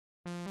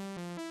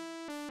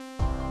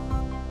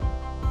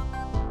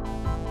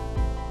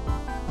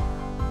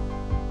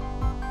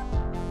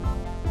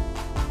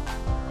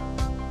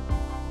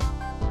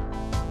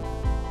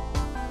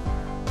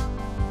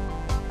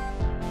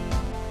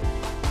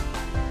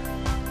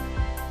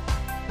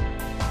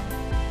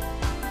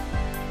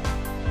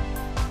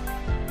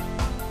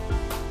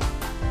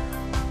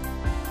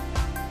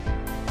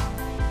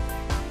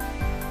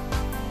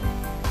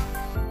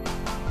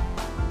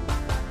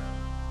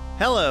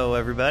Hello,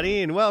 everybody,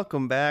 and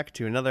welcome back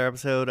to another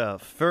episode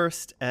of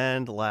First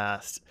and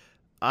Last.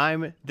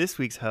 I'm this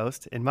week's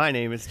host, and my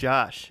name is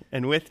Josh.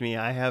 And with me,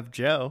 I have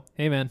Joe.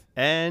 Hey, man.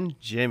 And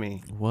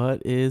Jimmy.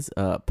 What is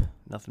up?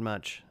 Nothing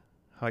much.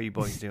 How are you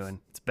boys doing?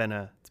 It's been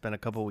a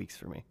couple weeks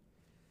for me.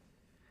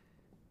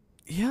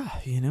 Yeah,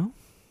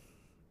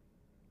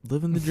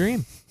 living the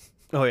dream.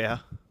 Oh yeah.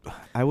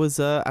 I was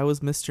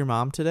Mr.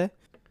 Mom today,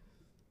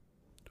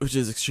 which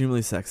is extremely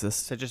sexist.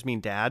 Does that just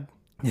mean dad?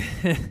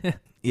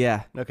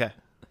 Yeah. Okay.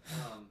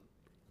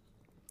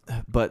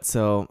 But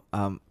so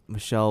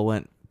Michelle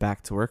went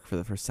back to work for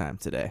the first time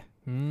today.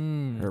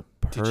 Her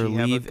Did she have a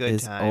leave good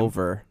is time?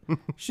 over.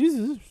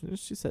 She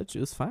said she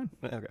was fine.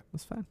 Okay. It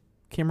was fine.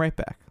 Came right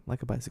back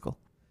like a bicycle.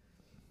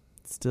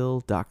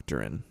 Still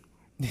doctoring.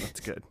 That's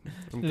good.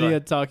 I'm Yeah,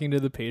 glad. talking to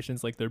the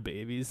patients like they're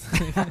babies.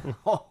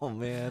 Oh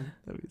man.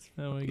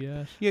 Oh my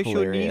gosh. Yeah, your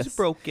Hilarious. knee's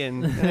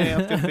broken. And I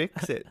have to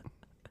fix it.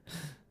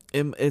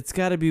 It's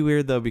got to be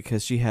weird though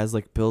because she has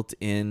like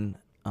built-in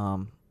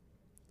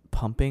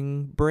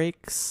pumping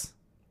brakes.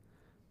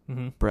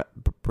 Mm-hmm.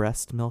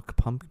 Breast milk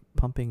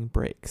pumping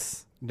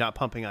brakes. Not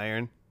pumping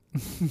iron.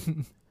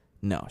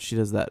 No, she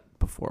does that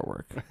before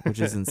work, which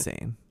is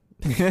insane.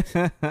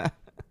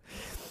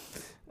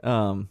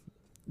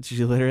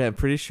 She literally, I'm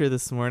pretty sure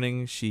this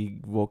morning she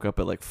woke up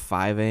at like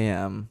 5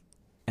 a.m.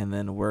 and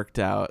then worked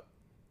out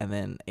and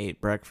then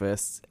ate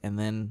breakfast and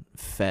then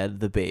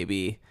fed the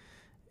baby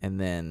and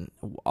then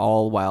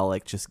all while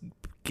like just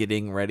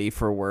getting ready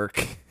for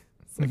work.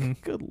 It's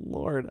like, good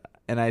Lord.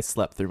 And I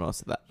slept through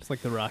most of that. It's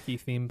like the Rocky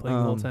theme playing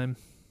the whole time.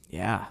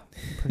 Yeah,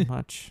 pretty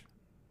much.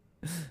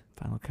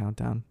 Final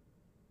countdown.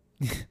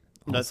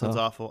 That sounds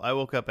awful. I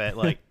woke up at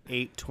like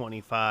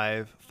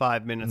 8:25,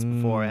 5 minutes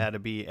before I had to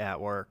be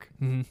at work.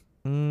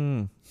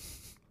 Mm-hmm.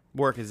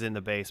 Work is in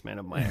the basement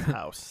of my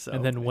house. So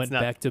And then it's went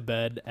not- back to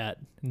bed at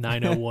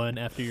 9:01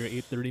 after your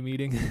 8:30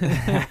 meeting.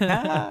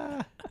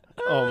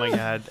 Oh my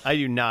God. I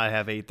do not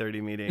have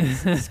 8:30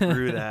 meetings.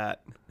 Screw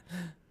that.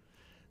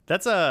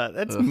 That's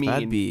mean.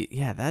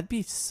 That'd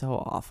be so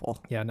awful.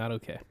 Yeah, not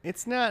okay.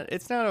 It's not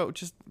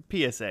just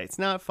PSA. It's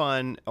not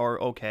fun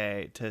or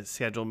okay to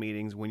schedule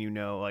meetings when you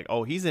know, like,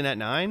 oh, he's in at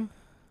 9.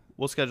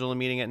 We'll schedule a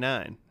meeting at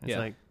 9. It's Yeah.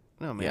 like,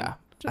 no, man.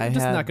 Yeah.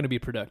 Just not going to be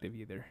productive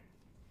either.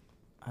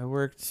 I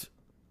worked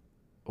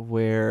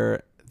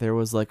where there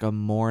was like a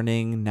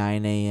morning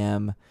 9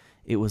 a.m.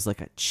 It was like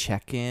a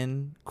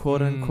check-in,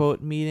 quote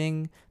unquote,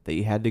 meeting that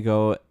you had to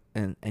go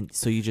and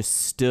so you just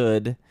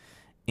stood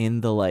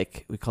in the,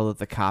 like, we called it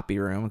the copy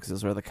room because it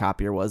was where the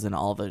copier was and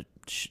all that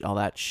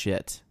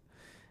shit.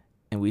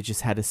 And we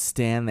just had to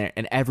stand there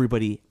and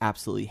everybody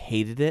absolutely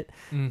hated it.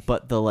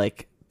 But the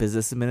like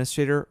business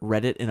administrator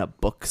read it in a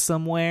book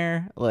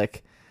somewhere,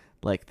 like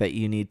that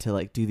you need to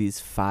like do these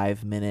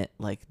 5-minute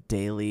like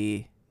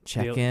daily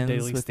check-ins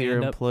daily with your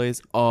stand-up.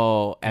 employees.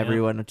 Oh,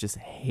 everyone would just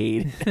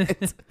hate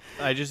it.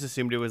 I just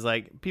assumed it was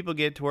like people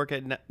get to work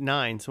at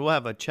 9, so we'll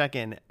have a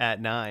check-in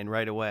at 9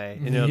 right away,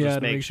 and it'll Yeah, just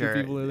to make make sure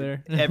sure people are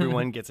there.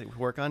 everyone gets to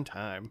work on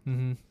time.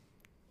 Mm-hmm.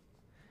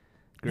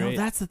 No, Great.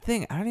 that's the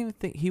thing. I don't even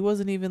think he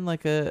wasn't even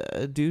like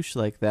a douche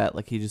like that.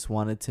 Like he just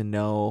wanted to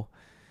know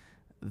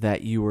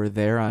that you were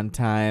there on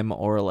time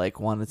or like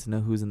wanted to know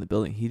who's in the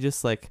building. He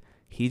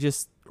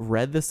just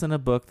read this in a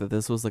book that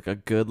this was like a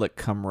good like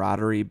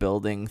camaraderie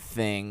building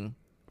thing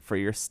for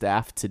your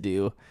staff to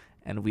do,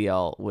 and we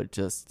all would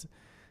just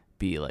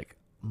be like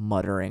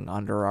muttering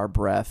under our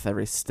breath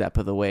every step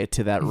of the way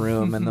to that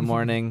room in the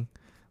morning.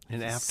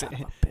 And after Son of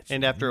a bitch,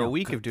 and after a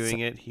week good of doing son-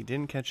 it, he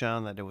didn't catch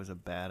on that it was a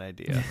bad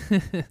idea.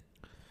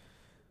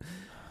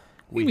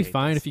 You'll be hate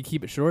fine this. if you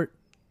keep it short.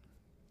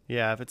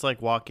 Yeah, if it's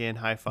like walk in,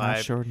 high Not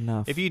five. short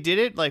enough. If you did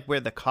it like where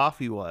the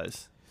coffee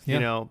was, Yeah. you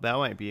know, that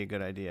might be a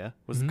good idea.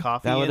 Was the Mhm.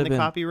 coffee That in would've the been-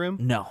 copy room?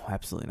 No,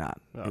 absolutely not.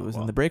 Oh, It was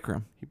well. in the break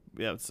room.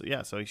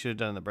 So he should have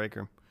done it in the break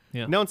room.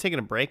 Yeah. No one's taking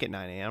a break at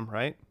 9 a.m.,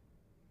 right?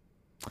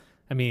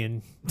 I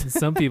mean,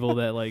 some people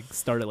that like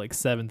start at like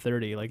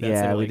 7:30, like that's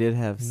Yeah, their, we like, did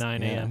have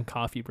 9 a.m. Yeah.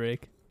 coffee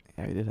break.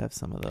 Yeah, we did have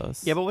some of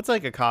those. Yeah, but what's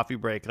like a coffee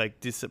break? Like,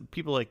 do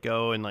people like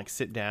go and like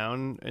sit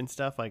down and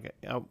stuff? Like,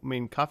 I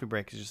mean, coffee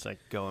break is just like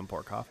go and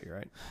pour coffee,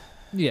 right?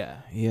 Yeah.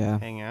 Yeah.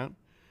 Hang out.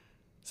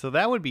 So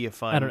that would be a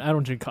fun. I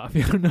don't drink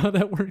coffee. I don't know how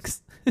that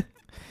works.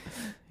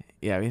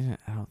 Yeah,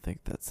 I don't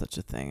think that's such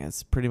a thing.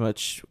 It's pretty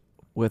much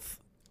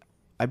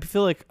I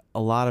feel like a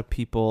lot of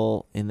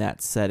people in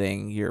that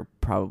setting, you're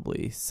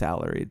probably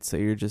salaried, so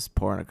you're just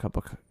pouring a cup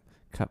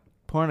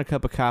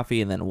of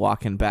coffee and then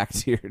walking back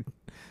to your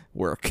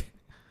work.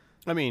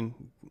 I mean,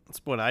 that's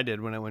what I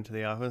did when I went to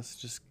the office.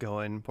 Just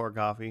go in, pour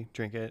coffee,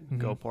 drink it,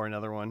 go pour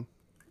another one.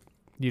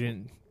 You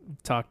didn't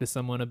talk to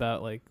someone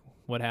about like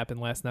what happened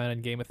last night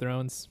on Game of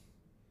Thrones?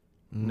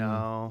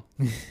 No.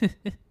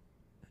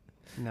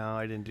 No,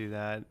 I didn't do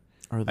that.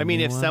 Or the I mean,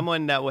 new if one?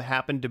 someone that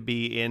happened to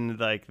be in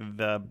like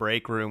the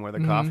break room where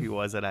the coffee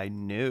was that I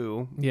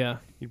knew, Yeah.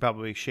 you'd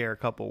probably share a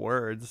couple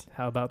words.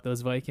 How about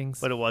those Vikings?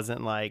 But it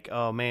wasn't like,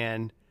 oh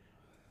man,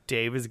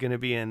 Dave is going to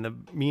be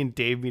me and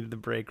Dave meet at the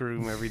break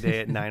room every day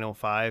at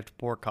 9:05 to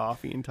pour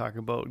coffee and talk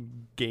about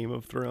Game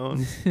of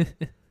Thrones.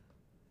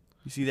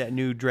 You see that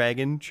new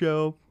Dragon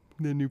show?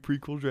 The new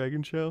prequel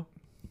Dragon show?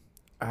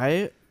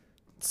 I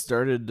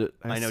started the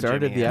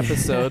Jimmy.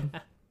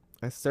 episode.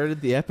 I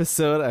started the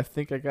episode. I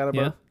think I got about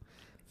Yeah.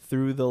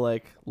 through the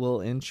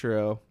little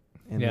intro,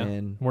 and Yeah.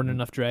 then Weren't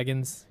enough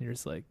dragons. You're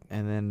just like,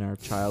 and then our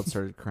child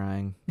started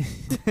crying.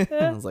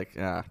 I was like,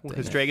 Because dang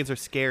it. dragons are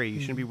scary. You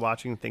shouldn't be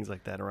watching things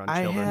like that around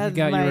I children. had You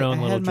got my, your own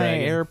I little had my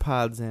dragon.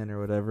 AirPods in or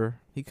whatever.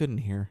 He couldn't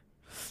hear.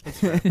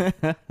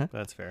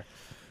 That's fair.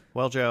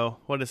 Well, Joe,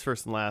 what is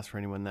First and Last for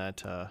anyone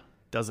that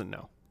doesn't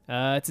know?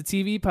 it's a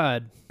TV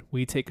pod.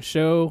 We take a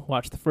show,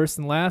 watch the first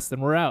and last,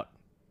 and we're out.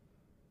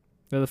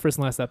 The first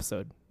and last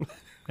episode,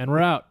 and we're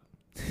out.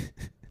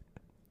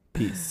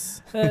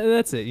 Peace.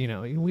 That's it. You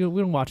know, we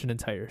don't watch an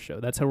entire show.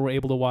 That's how we're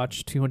able to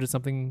watch 200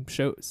 something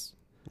shows.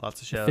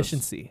 Lots of shows.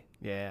 Efficiency,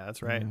 Yeah,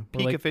 that's right. Yeah.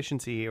 Peak Like-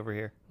 efficiency over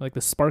here. like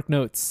the Spark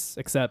Notes,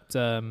 except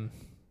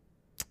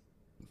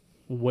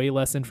way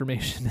less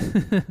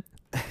information.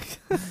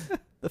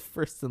 The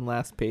first and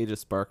last page of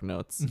Spark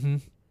Notes, hmm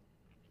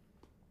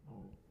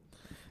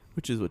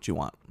which is what you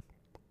want.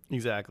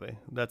 Exactly.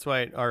 That's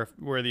why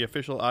we're the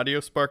official audio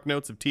Spark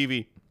Notes of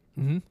TV.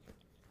 hmm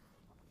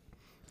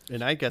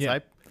And I guess Yeah.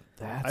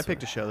 I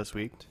picked a show this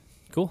week.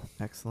 Cool.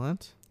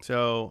 Excellent.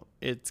 So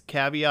it's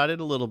caveated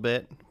a little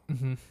bit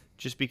hmm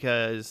just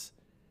because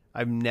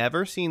I've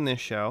never seen this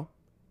show.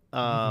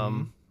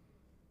 Mhm.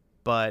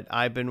 But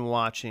I've been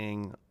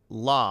watching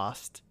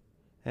Lost,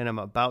 and I'm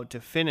about to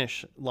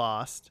finish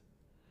Lost.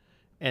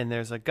 And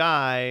there's a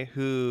guy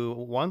who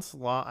once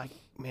I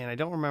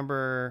don't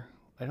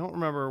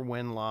remember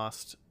when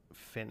Lost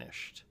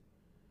finished.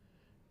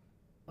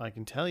 I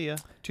can tell you,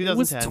 It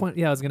was 2010.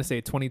 yeah, I was gonna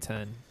say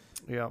 2010.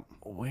 Yeah,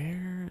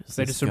 Where is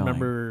I this just going?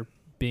 remember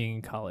being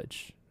in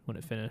college when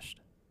it finished.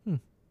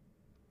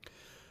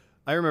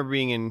 I remember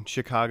being in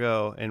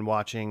Chicago and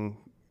watching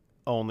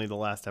only the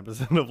last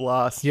episode of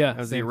Lost. Yeah, it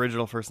was the same.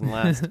 original First and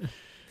Last.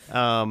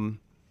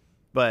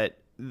 But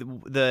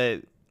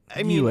I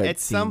You mean, had at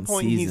some seen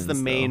point, he's the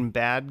seasons, main though.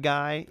 bad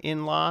guy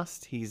in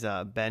Lost. He's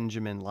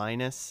Benjamin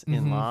Linus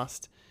in Mhm.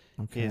 Lost.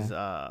 Okay. His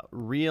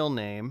real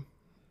name,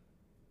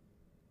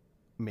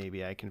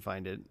 maybe I can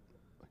find it.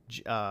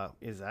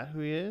 Is that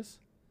who he is?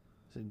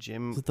 Is it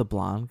Jim Is it the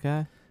blonde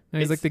guy? No,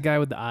 he's like It's- the guy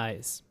with the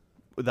eyes.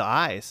 with the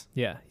eyes?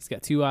 Yeah, he's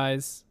got two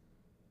eyes.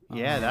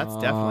 Yeah, that's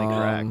definitely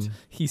correct.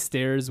 He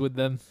stares with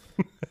them.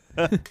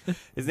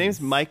 His name's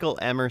Michael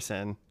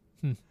Emerson.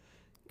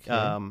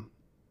 Okay.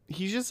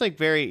 He's just like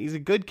he's a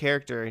good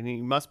character, and he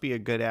must be a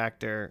good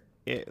actor.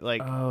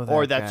 Oh,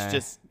 Or that that's guy.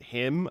 just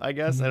him, I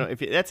guess. I Mhm. don't.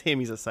 If that's him,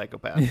 he's a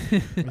psychopath.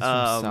 He's from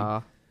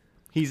Saw.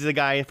 He's the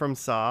guy from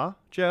Saw,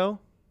 Joe.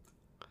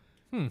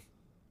 I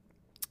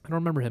don't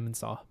remember him in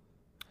Saw.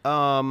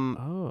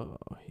 Oh,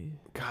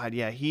 God,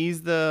 yeah,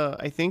 he's the.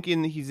 I think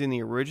he's in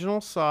the original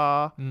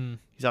Saw. Mm.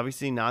 He's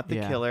obviously not the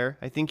Yeah. killer.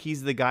 I think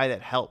he's the guy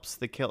that helps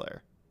the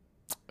killer.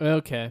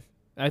 Okay.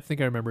 I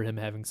think I remember him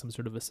having some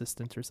sort of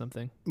assistant or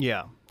something.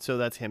 Yeah, so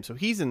that's him. So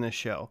he's in this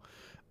show,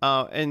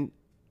 and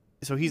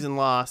so he's in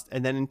Lost.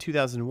 And then in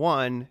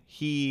 2001,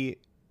 he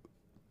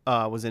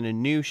was in a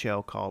new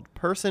show called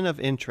Person of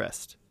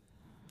Interest.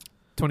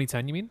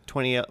 2010, you mean?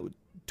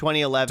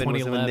 2011 was when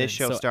 2011, this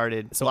show so-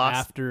 started. So Lost,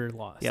 after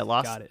Lost. yeah,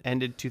 Lost Got it.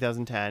 ended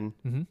 2010.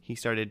 hmm He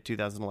started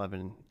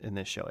 2011, and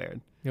this show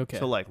aired. Okay.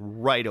 So like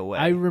right away.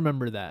 I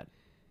remember that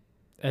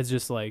as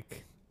just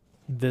like,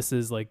 this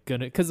is like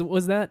gonna, because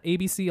was that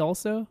ABC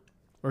also?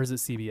 Or is it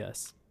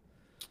CBS?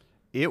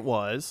 It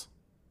was,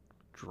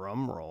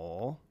 drum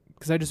roll,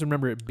 Because I just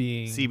remember it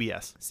being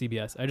CBS.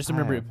 CBS. I just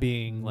remember it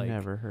being like,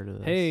 never heard of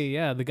this. hey,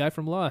 yeah, the guy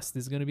from Lost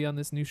is going to be on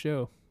this new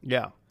show.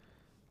 Yeah,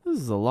 This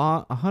is a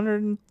long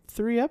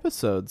 103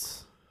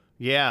 episodes.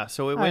 yeah.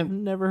 So it I've went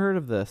never heard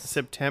of this.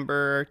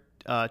 September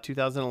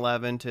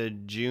 2011 to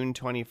June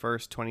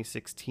 21st,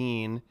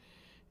 2016.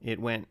 It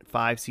went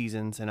 5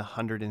 seasons and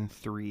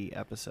 103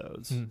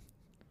 episodes. Hmm.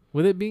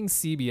 With it being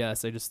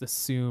CBS, I just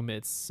assume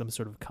it's some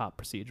sort of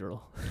cop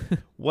procedural.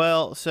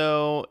 Well,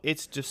 so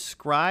it's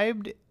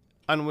described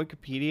on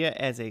Wikipedia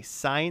as a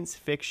science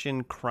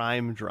fiction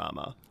crime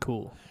drama.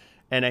 Cool.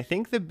 And I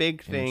think the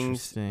big things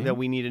Interesting. that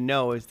we need to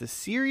know is the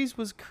series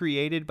was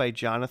created by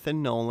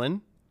Jonathan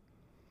Nolan,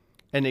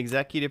 and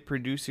executive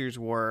producers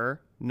were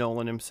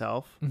Nolan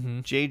himself,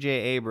 Mm-hmm. J.J.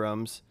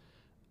 Abrams,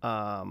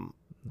 Nice.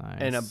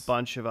 and a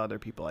bunch of other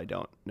people I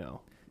don't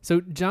know. So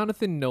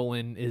Jonathan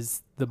Nolan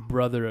is the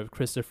brother of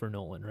Christopher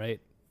Nolan, right?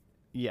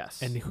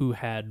 Yes. And who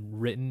had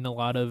written a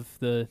lot of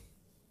the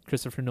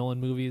Christopher Nolan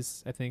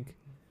movies, I think.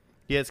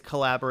 He has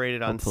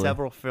collaborated on Hopefully.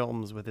 several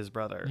films with his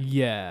brother.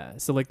 Yeah.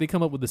 So like they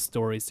come up with the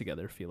stories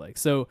together, I feel like.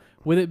 So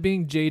with it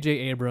being J.J.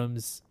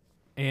 Abrams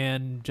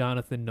and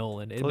Jonathan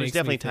Nolan, it Well, there's makes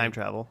definitely me time think,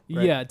 travel.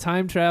 Right? Yeah,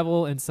 time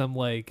travel and some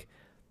like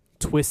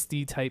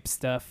twisty type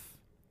stuff.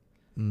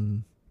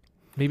 Mm.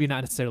 Maybe not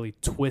necessarily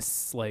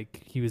twists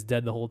like he was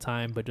dead the whole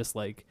time, but just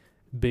like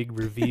big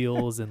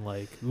reveals and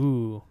like,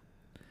 ooh.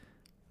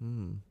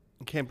 Mm.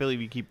 I can't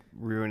believe you keep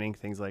ruining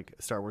things like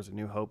Star Wars: A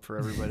New Hope for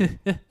everybody.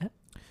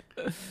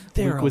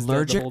 They're Luke was dead the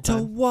allergic whole to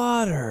time.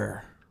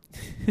 water.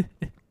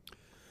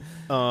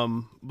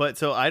 But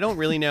so I don't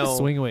really know.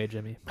 Swing away,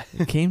 Jimmy.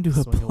 It came to a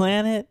Swing away.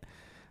 planet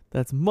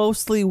that's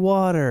mostly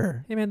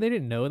water Hey man, they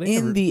didn't know.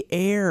 in the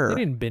air. They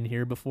didn't been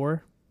here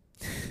before.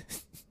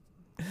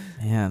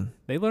 Man,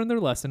 They learned their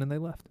lesson and they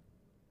left.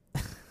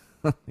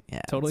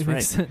 yeah, Totally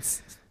that's makes right.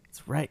 sense.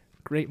 That's right.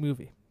 Great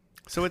movie.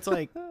 So it's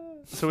like,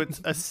 so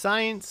it's a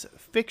science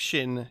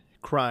fiction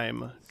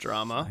crime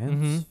drama.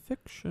 Science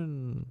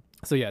fiction.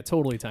 So yeah,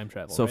 totally time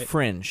travel. So right?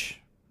 Fringe.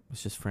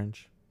 It's just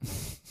Fringe.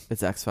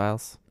 It's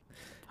X-Files.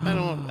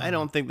 I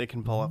don't think they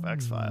can pull off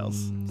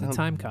X-Files. It's a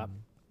time cop.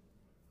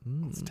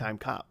 It's Time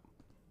Cop.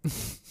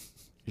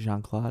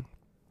 Jean-Claude.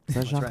 Is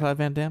that That's Jean-Claude right.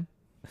 Van Damme?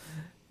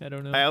 I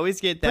don't know. I always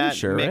get Pretty that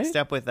sure, mixed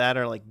right? up with that,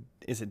 or like,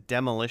 is it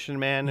Demolition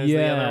Man? Is the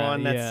other Yeah,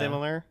 one that's yeah.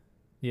 similar?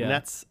 yeah.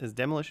 And is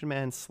Demolition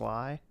Man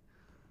Sly?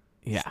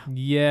 Yeah.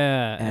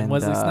 Yeah. And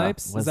Wesley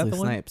Snipes? Is Wesley that the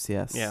one? Snipes,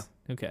 yes. Yeah.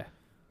 Okay.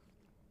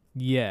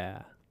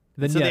 Yeah.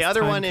 Then So the yes, other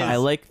Time one Cop. is- I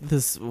like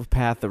this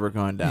path that we're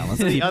going down. Let's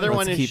The keep, other let's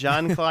one is keep-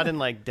 Jean-Claude and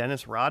like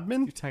Dennis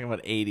Rodman. You're talking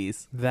about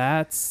 80s.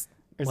 That's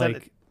Or is like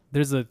that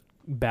there's a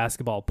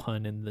basketball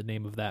pun in the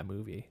name of that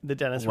movie. the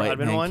Dennis White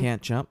Rodman Man one?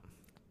 Can't Jump.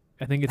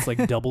 I think it's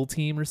like Double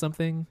Team or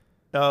something.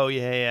 Oh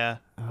yeah.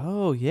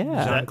 Oh, yeah.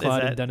 that- Jean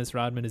Claude that- and Dennis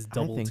Rodman is I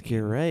Double think Team.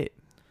 you're right.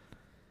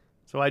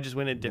 So I just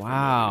went a different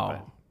Wow.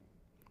 movie,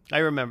 but I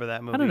remember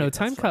that movie. I don't know. That's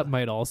Time fun. Cop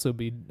might also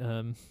be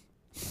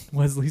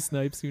Wesley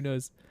Snipes. Who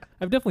knows?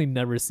 I've definitely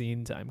never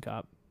seen Time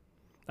Cop.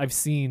 I've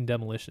seen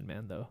Demolition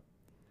Man though.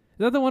 Is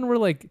that the one where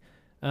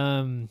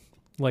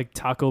like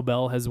Taco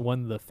Bell has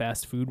won the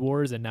fast food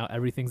wars and now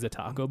everything's a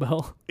Taco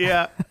Bell?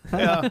 Yeah.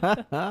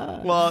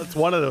 Well, it's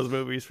one of those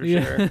movies for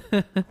Yeah.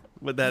 sure.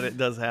 But that it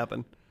does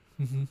happen.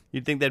 Mhm.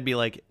 You'd think that'd be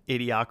like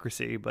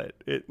Idiocracy, but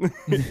it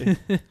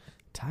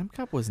Time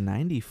Cop was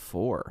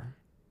 94.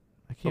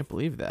 I can't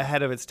believe that.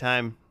 ahead of its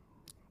time.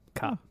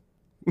 Cop.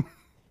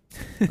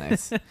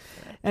 Nice.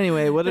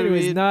 Anyway, what did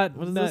Anyways, we... not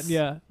what is not this?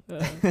 yeah.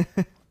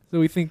 So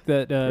we think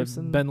that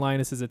Person- Ben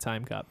Linus is a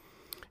time cop.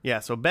 Yeah,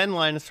 so Ben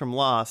Linus from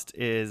Lost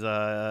is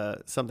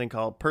something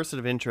called Person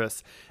of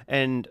Interest.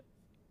 And,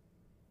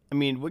 I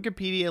mean,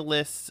 Wikipedia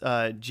lists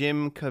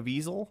Jim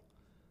Caviezel,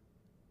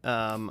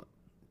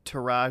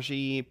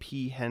 Taraji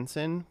P.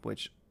 Henson,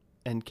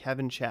 and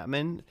Kevin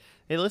Chapman.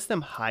 They list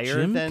them higher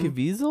Jim than...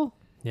 Caviezel?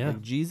 Yeah,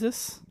 Like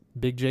Jesus?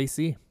 Big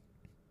JC.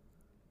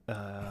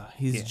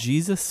 He's yeah.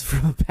 Jesus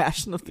from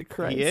Passion of the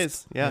Christ. He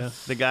is, yeah. Yeah.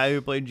 The guy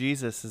who played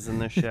Jesus is in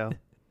this show.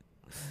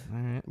 All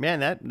right. Man,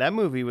 that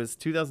movie was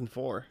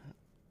 2004.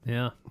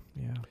 Yeah.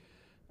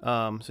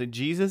 Yeah. So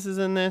Jesus is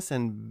in this,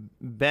 and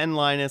Ben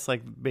Linus,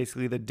 like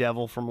basically the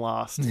devil from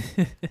Lost.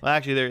 Well,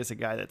 actually, there is a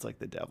guy that's like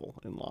the devil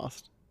in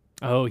Lost.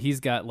 Oh, he's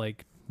got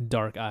like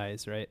dark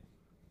eyes, right?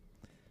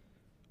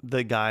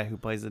 The guy who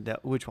plays the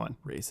devil. Which one?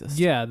 Racist.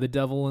 Yeah, the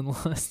devil in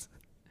Lost.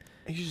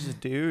 He's just a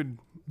dude.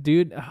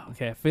 Dude,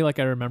 okay, I feel like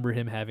I remember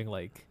him having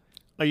like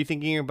Are you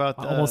thinking about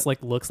the almost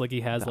like looks like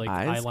he has the like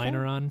eyes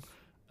eyeliner guy? on.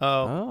 Oh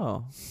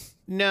Oh.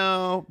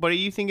 no! But are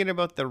you thinking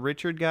about the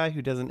Richard guy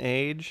who doesn't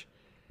age?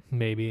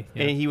 Maybe.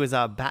 Yeah. And he was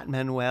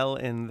Batmanuel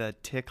in the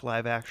Tick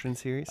live action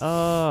series.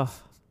 Oh.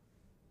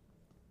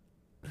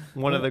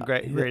 One of the yeah.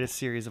 greatest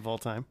series of all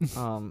time.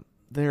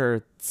 There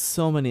are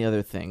so many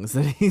other things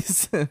that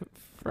he's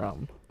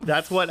from.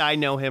 That's what I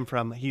know him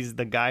from. He's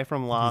the guy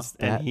from Lost,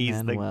 and he's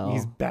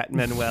Batmanuel.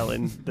 Batmanuel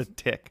in the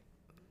Tick.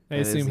 I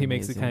That assume is he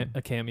makes amazing.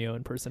 a cameo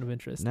in Person of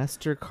Interest.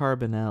 Nestor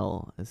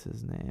Carbonell is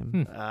his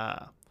name.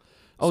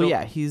 Oh So-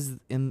 yeah, he's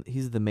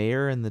the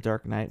mayor in the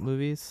Dark Knight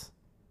movies.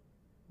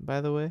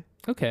 By the way,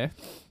 Okay.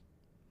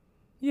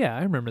 Yeah,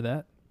 I remember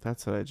that.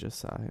 that's what I just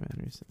saw him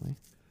in recently.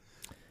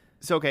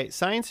 So, okay,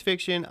 science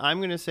fiction, I'm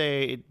going to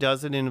say it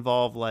doesn't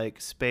involve like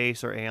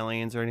space or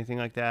aliens or anything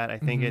like that. I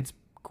think Mhm. it's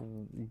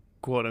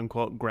quote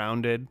unquote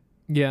grounded.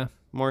 Yeah.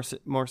 More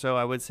so,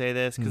 I would say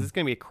this because Hmm. it's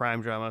going to be a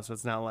crime drama, so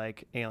it's not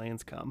like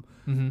aliens come.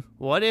 Mm-hmm.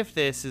 What if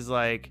this is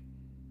like,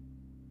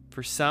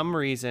 for some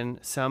reason,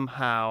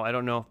 somehow, I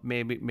don't know, if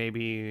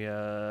maybe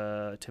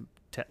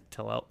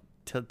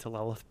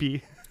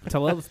telepathy.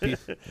 Telepathy.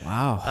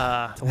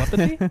 Wow.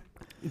 Telepathy?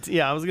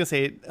 Yeah, I was going to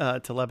say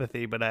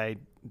telepathy, but I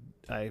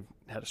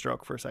had a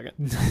stroke for a second.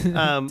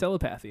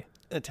 Telepathy.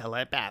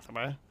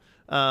 Telepathy.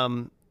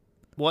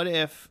 What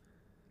if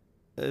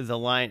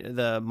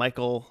the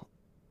Michael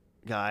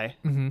guy,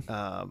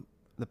 Mm-hmm.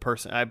 the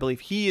person, I believe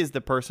he is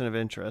the person of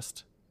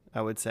interest,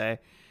 I would say,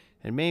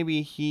 and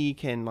maybe he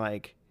can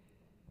like,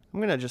 I'm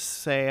gonna just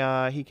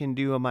say he can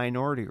do a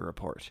Minority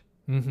Report.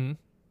 Mm-hmm.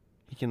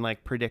 He can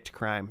like predict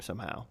crime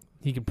somehow,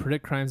 He can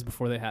predict crimes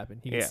before they happen.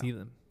 He can Yeah. see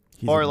them.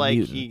 He's or a like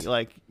mutant. he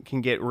like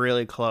can get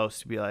really close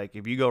to be like,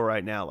 if you go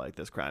right now, like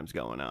this crime's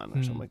going on or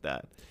Hmm. something like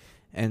that.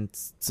 And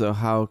so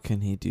how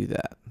can he do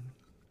that?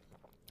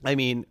 I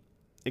mean,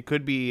 it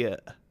could be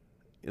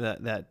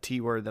that T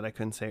word that I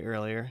couldn't say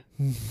earlier.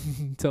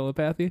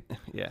 Telepathy.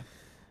 Yeah.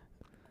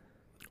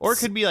 Or it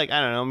could be like,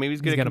 I don't know, maybe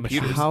he's good He's at got a machine.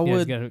 computers. How Yeah, he's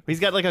would- got a- He's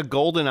got like a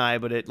golden eye,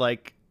 but it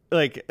like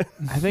I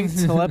think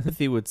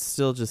telepathy would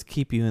still just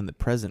keep you in the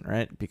present,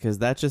 right? Because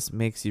that just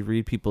makes you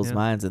read people's Yeah.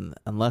 minds, and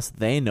unless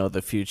they know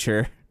the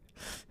future,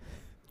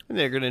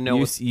 They're gonna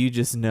know. You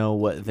just know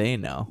what they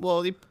know.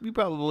 Well, you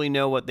probably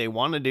know what they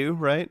want to do,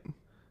 right?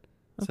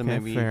 So Okay,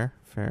 maybe fair.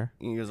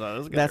 he goes, "Oh,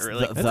 this guy's That's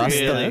really thus that's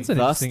the, an thus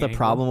interesting the angle.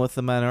 problem with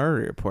the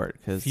Minority Report,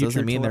 because it Future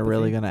doesn't mean they're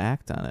really telepathy. going to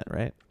act on it,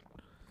 right?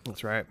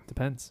 That's right.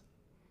 Depends.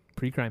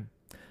 Pre-crime.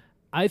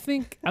 I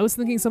was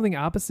thinking something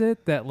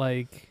opposite, that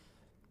like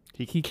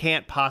He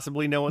can't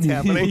possibly know what's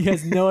happening. he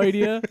has no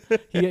idea.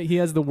 He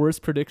has the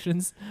worst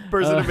predictions.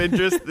 Person of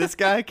interest. This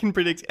guy can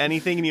predict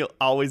anything, and he'll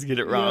always get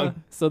it wrong. Yeah.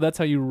 So that's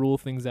how you rule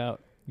things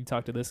out. You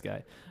talk to this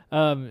guy.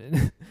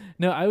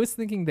 No, I was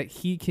thinking that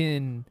he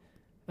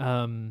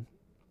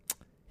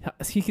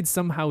could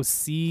somehow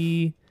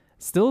see,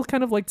 still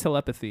kind of like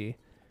telepathy,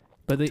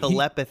 but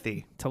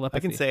Telepathy. telepathy. I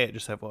can say it,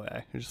 just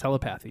FYI. I just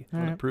telepathy. want to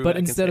Alright. prove But I can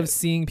instead say of it.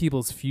 seeing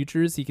people's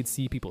futures, he could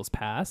see people's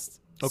past.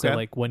 Okay. So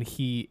like when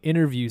he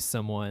interviews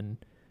someone,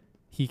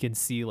 he can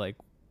see, like,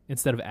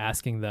 instead of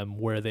asking them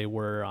where they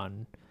were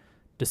on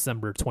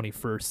December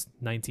 21st,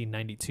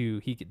 1992,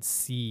 he could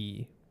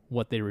see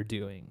what they were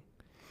doing.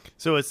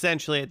 So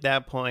essentially, at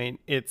that point,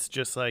 it's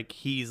just like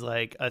he's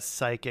like a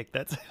psychic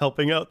that's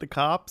helping out the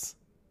cops.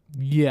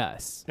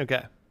 Yes.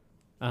 Okay.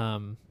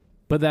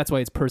 But that's why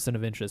it's person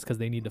of interest, because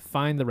they need to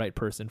find the right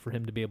person for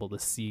him to be able to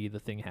see the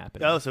thing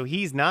happening. Oh, so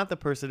he's not the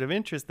person of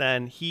interest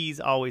then. He's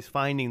always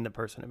finding the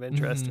person of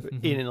interest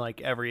Mhm. in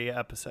like every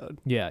episode.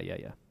 Yeah.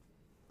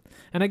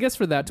 And I guess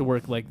for that to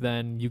work, like,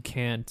 then you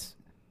can't,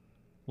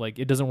 like,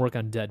 it doesn't work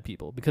on dead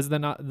people, because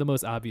then the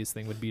most obvious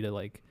thing would be to,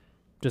 like,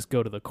 just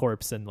go to the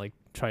corpse and, like,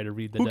 try to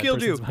read the Who dead killed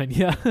person's you? mind.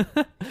 Yeah.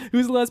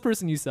 Who's the last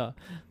person you saw?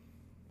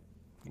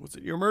 Was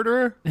it your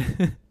murderer?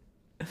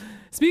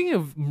 Speaking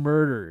of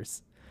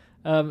murders,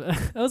 I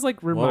was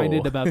like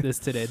reminded Whoa. about this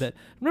today. That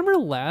remember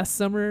last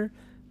summer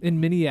in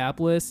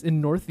Minneapolis,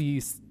 in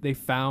Northeast, they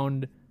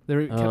kept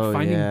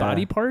finding yeah.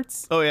 body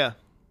parts, Oh yeah.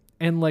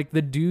 and like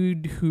the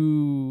dude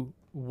who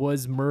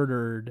was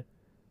murdered,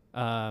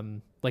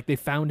 like they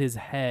found his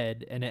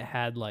head and it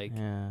had like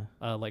Yeah.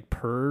 like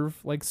perv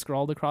like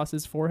scrawled across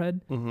his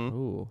forehead, Mm-hmm.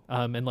 Ooh.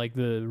 and like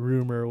the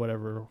rumor or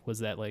whatever was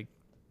that like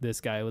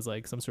this guy was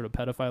like some sort of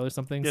pedophile or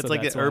something. It's So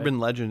like that's an why- urban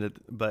legend,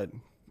 but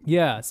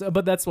Yeah, so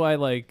but that's why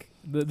like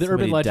the urban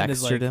Somebody legend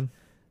is Dextered like him?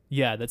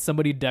 yeah, that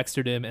somebody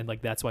Dextered him, and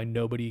like that's why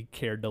nobody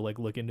cared to like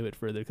look into it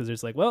further, because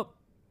there's like, well,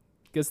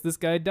 guess this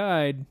guy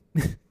died.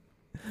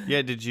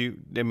 yeah. Did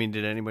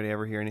anybody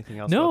ever hear anything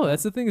else? No, about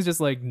that's the thing, is just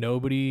like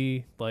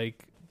nobody,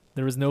 like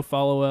there was no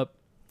follow up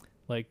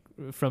like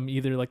from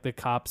either like the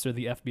cops or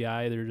the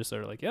FBI. They're just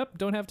sort of like, yep,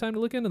 don't have time to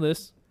look into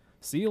this.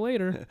 See you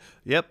later. that?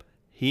 Yep.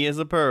 He is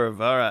a perv.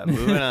 All right,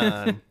 moving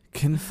on.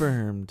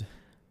 Confirmed.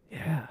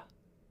 Yeah.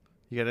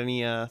 You got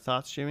any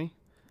thoughts, Jimmy?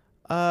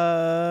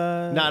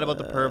 Not Not about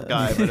the perv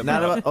guy, but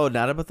not about- about. Oh,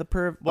 not about the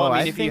perv. Well, oh, I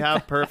mean, if you think-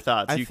 have perv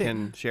thoughts, I you think-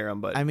 can share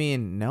them. But I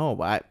mean, no,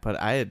 but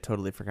I had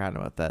totally forgotten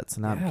about that, so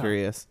now Yeah. I'm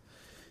curious.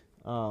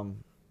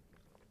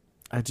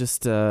 I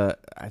just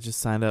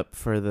signed up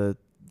for the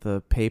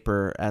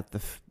paper at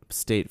the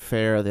state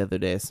fair the other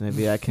day, so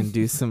maybe I can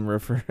do some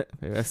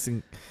maybe I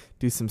can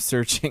do some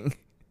searching.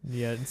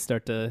 Yeah, and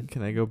start to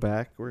Can I go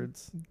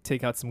backwards?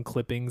 take out some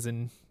clippings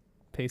and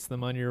paste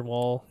them on your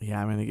wall. Yeah,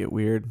 I'm gonna get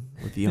weird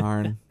with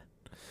yarn.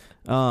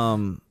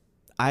 I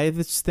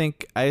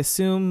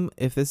assume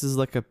if this is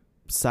like a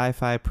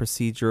sci-fi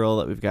procedural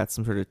that we've got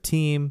some sort of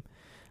team.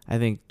 I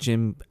think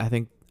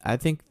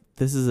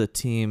this is a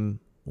team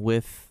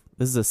this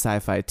is a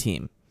sci-fi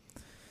team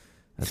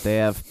that they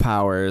have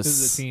powers. This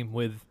is a team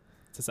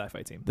it's a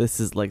sci-fi team. This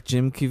is like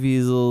Jim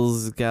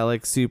Caviezel's got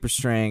like super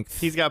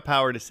strength. he's got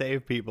power to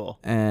save people.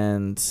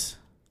 and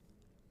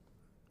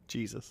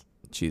Jesus.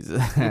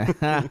 Jesus.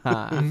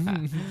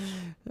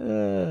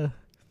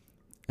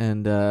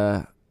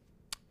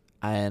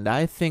 And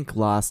I think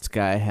Lost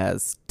Guy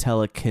has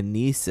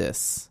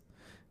telekinesis,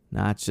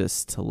 not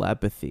just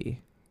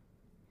telepathy.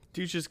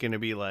 Dude's just gonna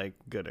be like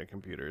good at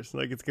computers.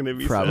 Like it's gonna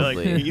be Probably.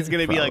 like he's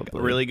gonna be like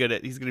Probably. really good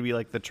at. He's gonna be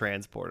like the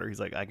transporter. He's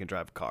like I can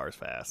drive cars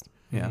fast.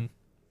 Yeah. Mhm.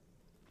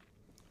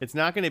 It's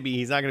not gonna be.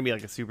 He's not gonna be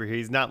like a superhero.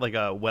 He's not like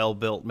a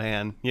well-built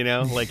man. You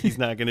know, like he's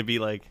not gonna be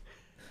like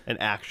an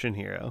action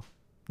hero.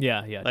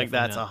 Yeah, Like definitely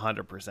that's not.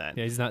 100%.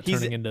 Yeah, he's not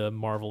turning into a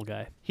Marvel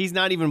guy. He's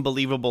not even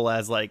believable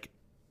as like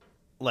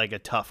a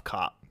tough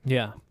cop.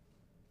 Yeah.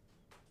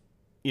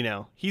 You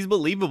know, he's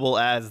believable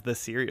as the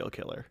serial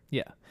killer.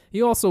 Yeah.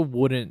 You also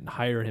wouldn't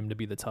hire him to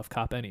be the tough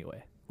cop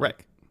anyway. Right.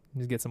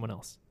 Just get someone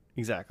else.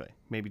 Exactly.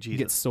 Maybe You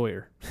get Jesus.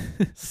 Sawyer.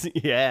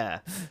 Yeah.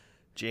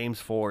 James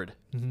Ford.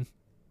 Mm-hmm.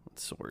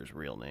 That's Sawyer's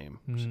real name.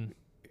 Mhm.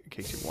 In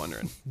case you're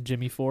wondering.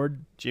 Jimmy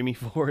Ford. Jimmy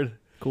Ford.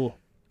 Cool.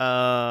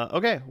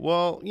 Okay.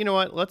 Well, you know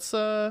what? Let's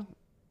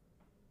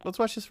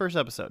watch this first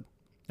episode.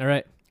 All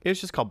right. It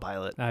was just called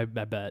Pilot. I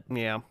bet.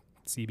 Yeah.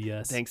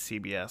 CBS. Thanks,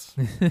 CBS.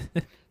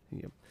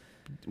 You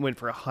went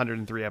for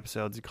 103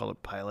 episodes. You called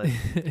it Pilot.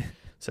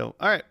 So,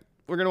 all right.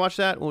 We're going to watch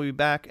that. We'll be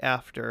back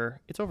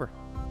after it's over.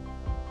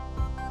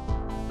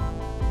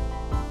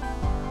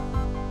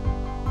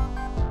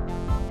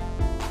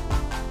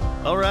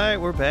 All right,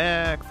 we're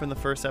back from the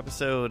first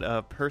episode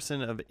of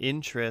Person of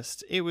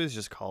Interest. It was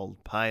just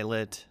called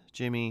Pilot.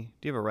 Jimmy,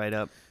 do you have a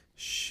write-up?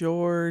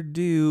 Sure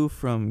do,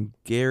 from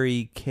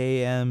Gary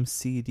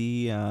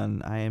KMCD on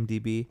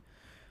IMDb.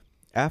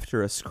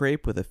 After a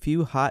scrape with a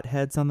few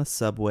hotheads on the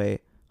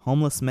subway,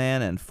 homeless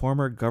man and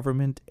former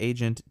government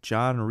agent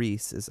John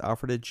Reese is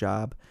offered a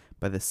job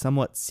by the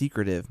somewhat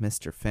secretive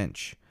Mr.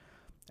 Finch.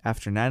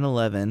 After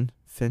 9/11,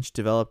 Finch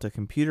developed a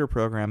computer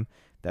program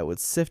that would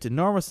sift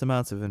enormous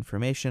amounts of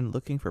information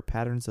looking for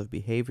patterns of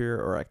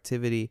behavior or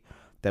activity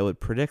that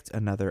would predict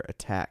another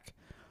attack.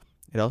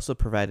 It also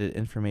provided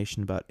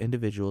information about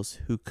individuals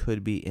who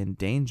could be in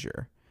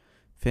danger.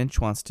 Finch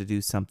wants to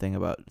do something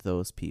about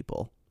those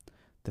people.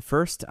 The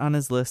first on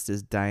his list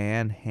is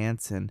Diane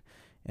Hansen,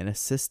 an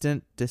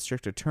assistant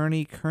district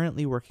attorney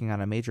currently working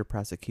on a major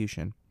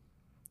prosecution.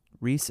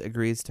 Reese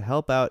agrees to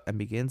help out and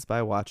begins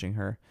by watching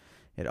her.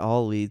 It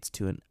all leads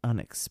to an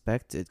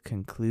unexpected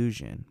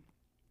conclusion.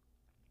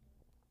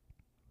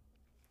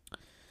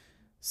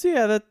 So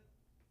yeah, that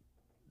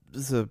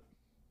is a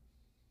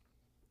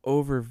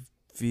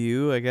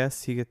overview. I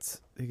guess he gets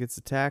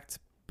attacked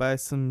by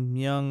some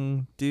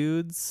young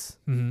dudes.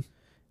 Mm-hmm.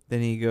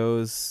 Then he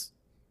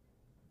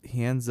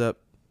ends up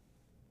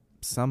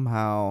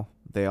somehow.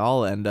 They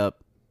all end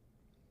up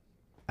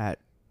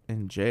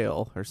in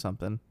jail or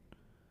something.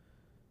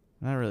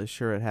 I'm not really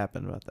sure what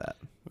happened about that.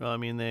 Well, I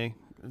mean,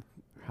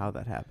 How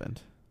that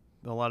happened.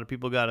 a lot of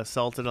people got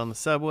assaulted on the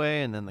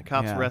subway, and then the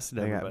cops arrested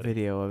they everybody. got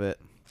video of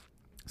it.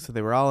 So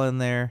they were all in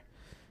there,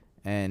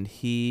 and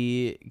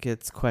he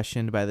gets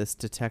questioned by this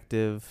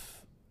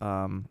detective,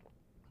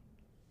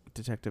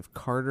 Detective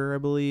Carter, I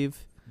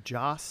believe.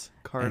 Joss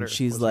Carter. And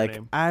she's was her like,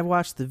 name. I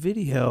watched the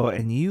video,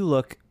 and you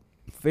look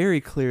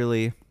very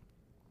clearly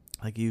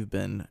like you've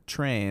been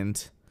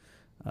trained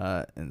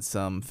in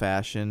some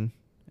fashion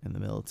in the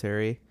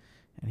military.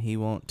 And he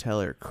won't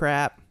tell her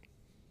crap.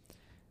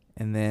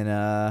 And then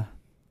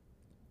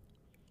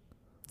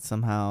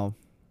somehow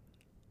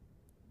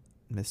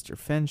Mr.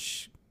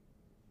 Finch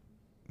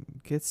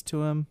gets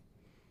to him.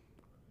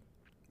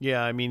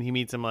 Yeah, I mean, he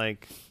meets him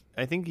like,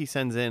 I think he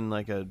sends in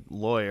like a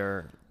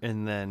lawyer,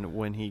 and then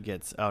when he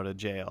gets out of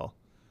jail.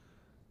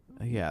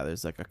 Yeah,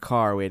 there's like a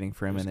car waiting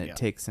for him, and Yeah. they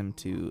take him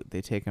to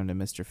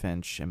Mr.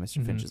 Finch, and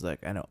Mr. Finch is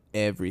like, I know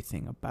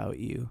everything about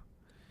you.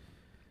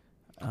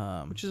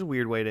 Which is a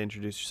weird way to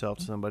introduce yourself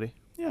to somebody.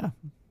 Yeah.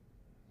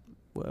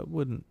 Well,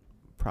 wouldn't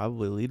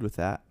probably lead with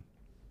that.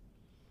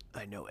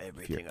 I know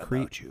everything a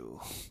creep. about you.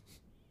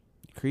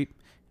 Creep.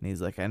 And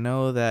he's like, I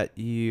know that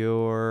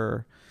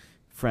your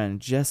friend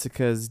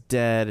Jessica's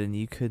dead and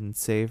you couldn't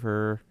save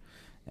her,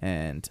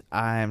 and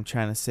I'm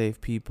trying to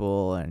save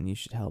people, and you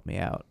should help me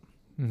out.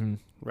 Mm-hmm.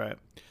 Right.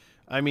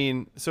 I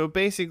mean, so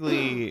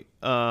basically,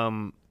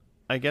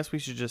 I guess we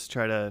should just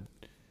try to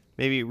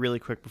maybe really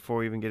quick before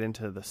we even get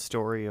into the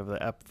story of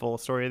the full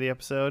story of the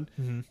episode,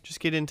 Mm-hmm. just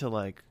get into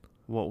like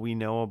what we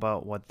know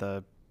about what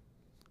the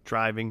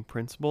driving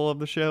principle of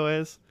the show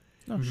is,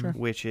 Oh, Mhm. sure.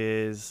 which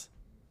is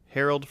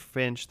Harold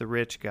Finch, the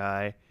rich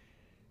guy,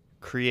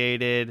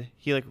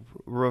 he like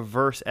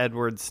reverse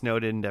Edward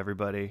Snowden'd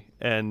everybody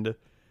and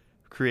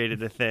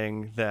created a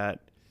thing that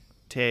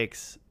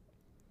takes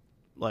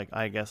like,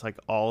 I guess, like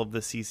all of the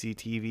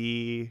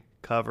CCTV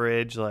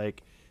coverage,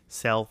 like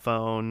cell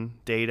phone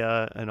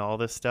data and all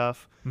this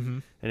stuff, Mm-hmm.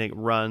 and it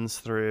runs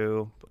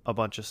through a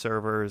bunch of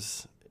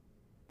servers,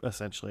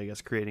 essentially, I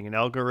guess, creating an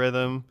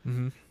algorithm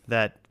Mm-hmm.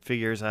 that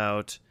figures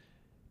out,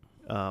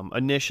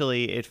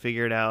 initially it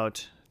figured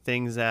out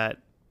things that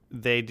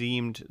they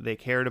deemed they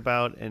cared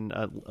about, and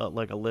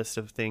like a list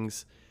of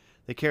things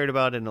they cared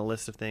about and a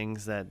list of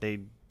things that they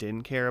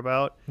didn't care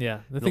about.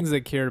 Yeah, the things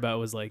they cared about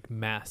was like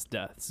mass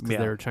deaths because Yeah.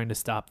 they were trying to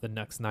stop the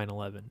next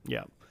 9/11.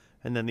 Yeah.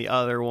 And then the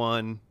other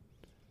one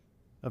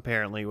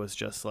apparently was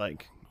just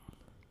like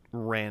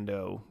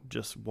rando,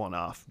 just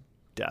one-off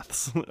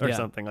deaths or Yeah.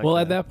 something like well,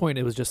 that. at that point,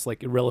 it was just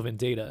like irrelevant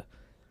data.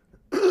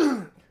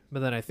 But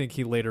then I think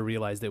he later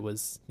realized it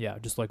was,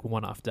 just like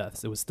one-off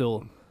deaths. It was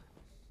still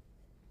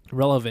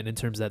relevant in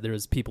terms that there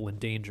was people in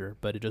danger,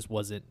 but it just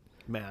wasn't.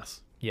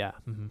 Mass. Yeah.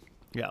 Mm-hmm.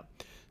 Yeah.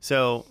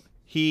 So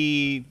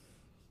he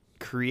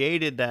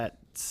created that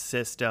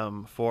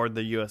system for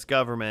the U.S.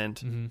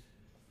 government, Mm-hmm.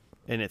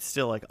 and it's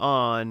still like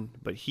on,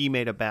 but he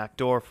made a back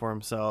door for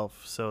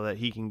himself so that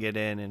he can get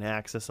in and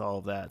access all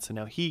of that. So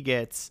now he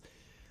gets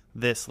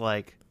this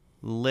like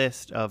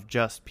list of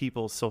just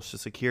people's social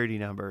security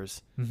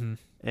numbers, Mm-hmm.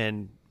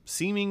 and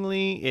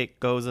seemingly it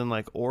goes in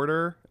like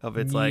order of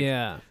it's like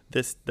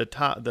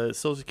the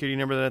social security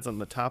number that's on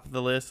the top of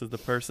the list is the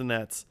person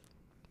that's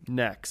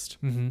next.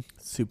 Mm-hmm.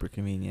 Super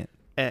convenient.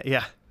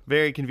 Yeah,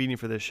 very convenient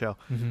for this show.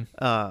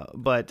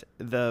 Mm-hmm. But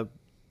the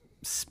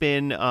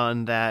spin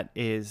on that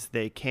is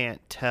they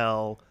can't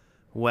tell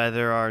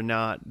whether or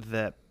not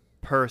the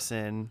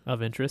person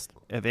Of interest.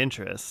 of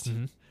interest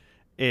Mm-hmm.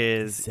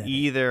 is Said it.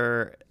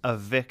 either a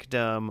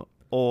victim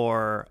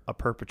or a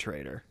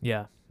perpetrator.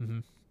 Yeah. Mm-hmm.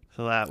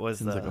 So that was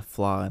Seems like a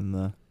flaw in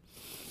the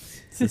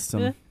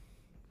system.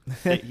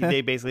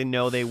 they basically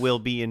know they will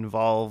be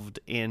involved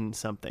in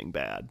something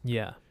bad,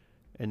 Yeah.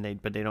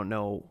 but they don't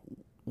know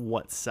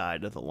what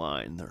side of the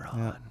line they're on.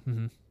 Yeah.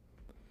 Mm-hmm.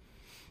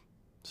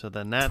 So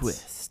then that's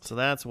Twist. So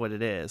that's what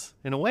it is.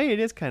 In a way, it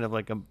is kind of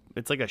like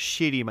it's like a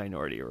shitty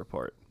Minority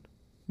Report.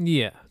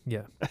 Yeah.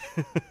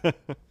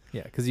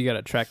 Yeah, because you got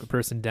to track the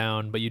person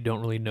down, but you don't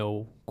really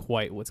know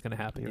quite what's going to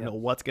happen You yet. don't know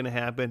what's going to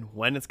happen,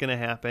 when it's going to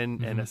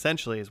happen, and Mhm.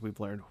 essentially, as we've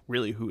learned,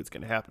 really who it's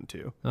going to happen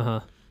to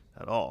Uh-huh.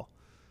 at all.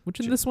 Which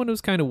in this one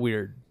was kind of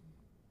weird.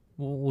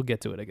 We'll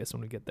get to it, I guess,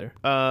 when we get there,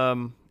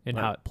 and Right.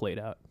 how it played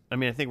out. I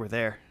mean, I think we're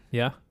there,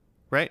 Yeah.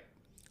 right?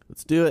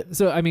 Let's do it.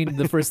 So I mean,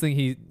 the first thing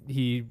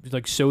he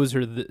like shows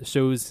her,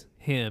 shows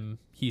him,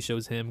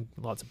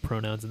 lots of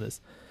pronouns in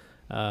this.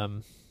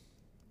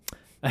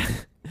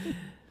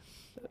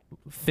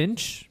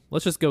 Finch.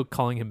 Let's just go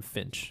calling him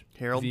Finch.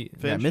 Harold The- Yeah,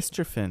 Finch.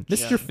 Mr. Finch.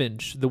 Mr. Yeah.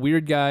 Finch, the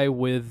weird guy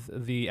with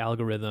the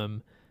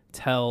algorithm,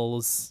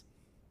 tells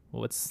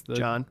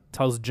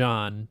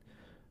John,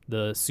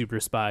 the super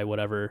spy,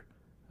 whatever,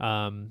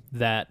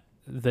 that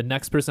the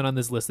next person on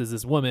this list is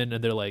this woman,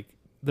 and they're like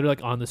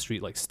on the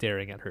street, like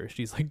staring at her.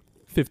 She's like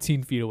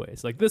 15 feet away.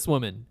 It's like, this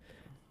woman,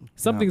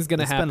 something's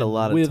gonna They happen spend a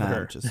lot with of time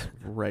her. just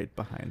right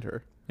behind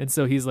her. And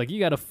so he's like, you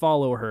got to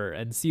follow her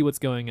and see what's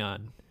going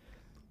on.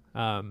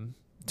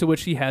 To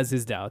which he has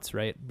his doubts,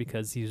 right?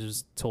 Because he's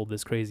just told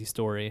this crazy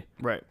story.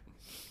 Right.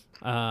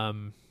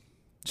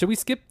 Should we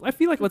skip? I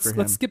feel like Good for him.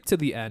 let's skip to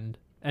the end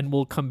and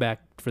we'll come back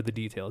for the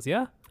details.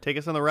 Yeah. Take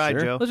us on the ride,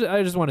 Sure. Joe.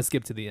 I just want to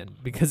skip to the end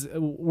because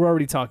we're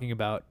already talking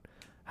about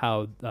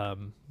how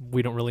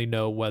we don't really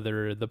know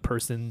whether the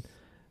person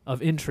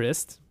of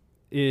interest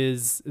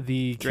is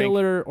the Drink.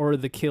 killer or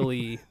the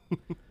killie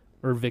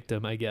or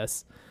victim, I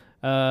guess.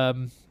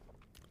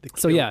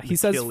 So yeah, he the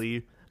says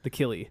killie. the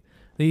killie.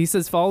 He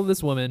says follow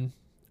this woman.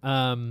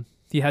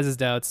 He has his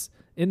doubts.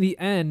 In the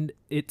end,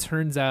 it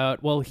turns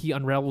out, well, he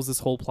unravels this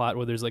whole plot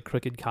where there's like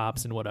crooked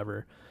cops and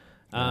whatever.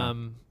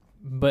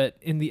 But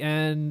in the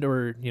end,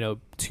 or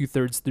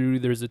 2/3 through,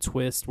 there's a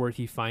twist where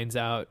he finds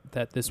out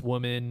that this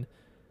woman,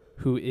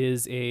 who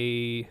is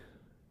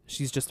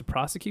she's just a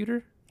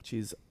prosecutor,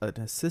 She's an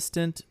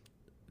assistant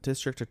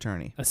district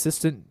attorney.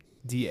 assistant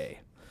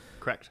DA.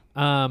 Correct.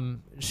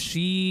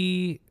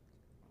 She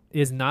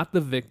is not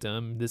the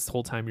victim. This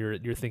whole time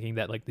you're thinking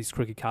that like these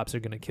crooked cops are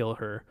going to kill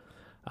her.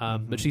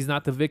 But she's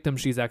not the victim.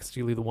 She's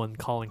actually the one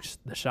calling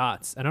the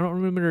shots. And I don't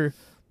remember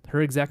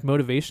her exact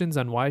motivations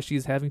on why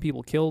she's having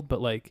people killed,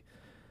 but like,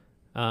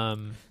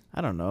 I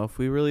don't know if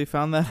we really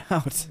found that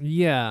out.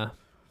 yeah.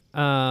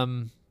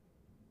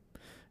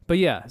 But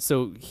yeah,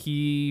 so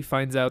he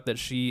finds out that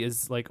she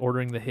is like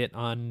ordering the hit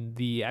on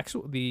the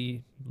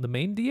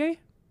main DA.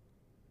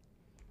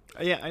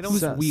 Yeah, I don't.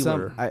 Who's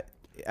Wheeler?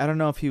 I don't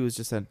know if he was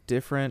just a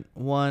different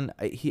one.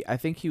 I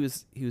think he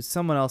was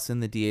someone else in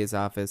the DA's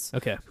office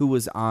Okay. who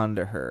was on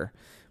to her.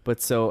 But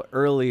so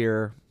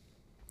earlier,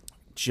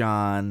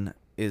 John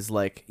is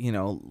like,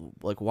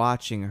 like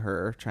watching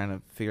her, trying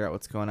to figure out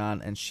what's going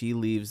on, and she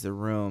leaves the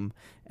room,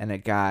 and a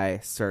guy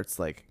starts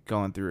like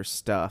going through her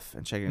stuff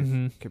and checking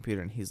her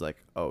computer, and he's like,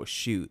 oh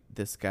shoot,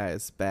 this guy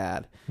is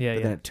bad. Yeah, But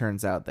yeah. then it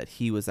turns out that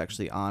he was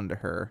actually on to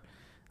her.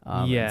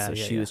 Yeah, and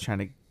so yeah, she yeah. was trying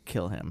to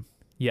kill him.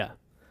 Yeah.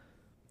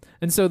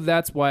 And so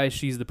that's why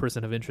she's the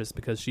person of interest,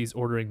 because she's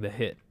ordering the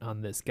hit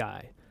on this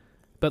guy.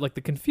 But like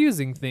the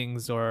confusing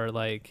things are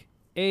like,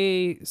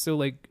 so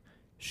like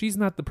she's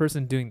not the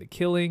person doing the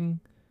killing.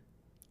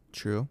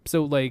 True.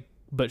 So like,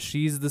 but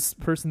she's this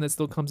person that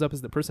still comes up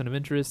as the person of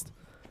interest.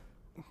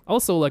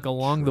 Also, like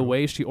along the True.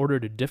 way, she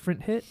ordered a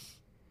different hit.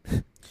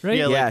 Right?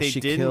 Yeah, like, they she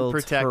didn't killed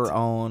protect- her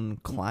own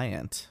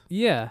client.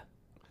 Yeah.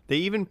 They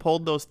even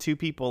pulled those two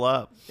people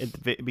up at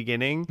the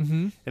beginning,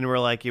 Mm-hmm. and we're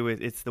like,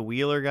 it's the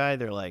Wheeler guy.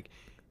 They're like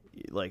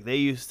they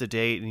used to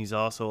date, and he's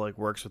also like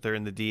works with her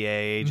in the DA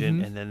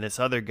agent, Mhm. and then this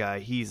other guy,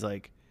 he's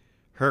like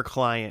her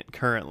client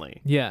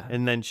currently, Yeah.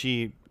 and then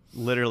she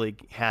literally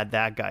had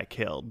that guy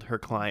killed, her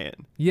client,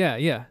 Yeah.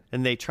 Yeah.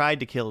 and they tried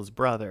to kill his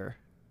brother,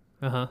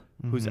 Uh-huh.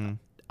 who's Mhm.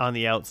 on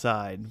the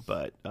outside,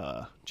 but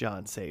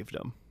John saved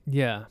him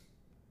Yeah.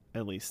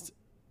 at least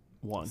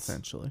once.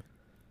 essentially.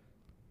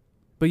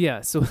 But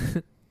yeah, so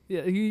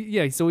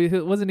so he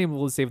wasn't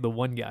able to save the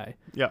one guy.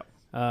 Yeah.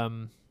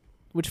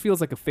 Which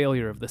feels like a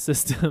failure of the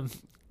system.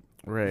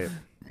 Right.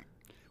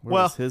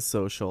 Well- Where's his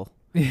social,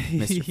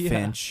 Mr. Yeah.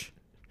 Finch?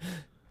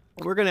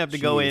 We're gonna have to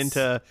go Jeez.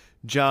 into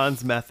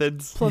John's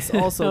methods. Plus,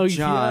 also Oh, yeah,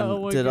 John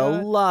oh my did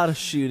God. a lot of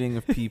shooting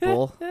of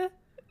people.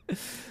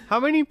 How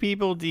many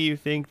people do you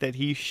think that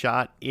he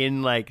shot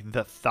in like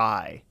the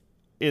thigh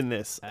in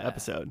this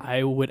episode?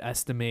 I would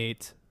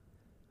estimate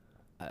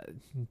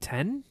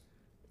 10.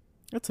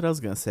 That's what I was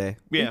gonna say.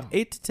 Yeah.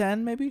 8 to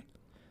 10, maybe.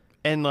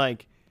 And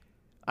like,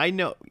 I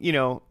know,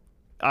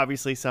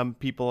 obviously some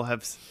people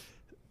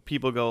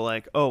people go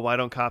like, oh, why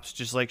don't cops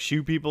just like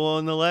shoot people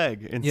in the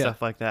leg and Yeah.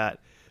 stuff like that?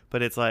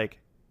 But it's like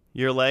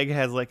your leg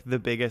has like the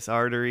biggest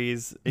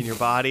arteries in your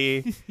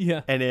body.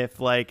 Yeah. And if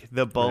like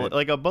the bullet, Right.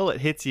 like a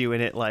bullet hits you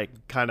and it like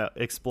kind of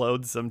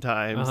explodes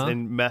sometimes Uh-huh.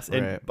 and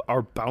Right.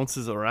 or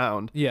bounces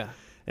around. Yeah.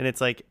 And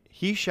it's like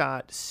he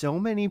shot so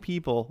many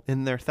people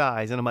in their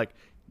thighs, and I'm like,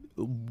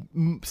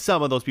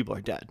 some of those people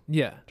are dead.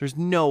 Yeah. There's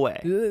no way.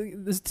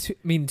 There's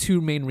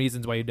two main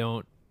reasons why you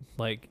don't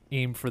like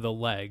aim for the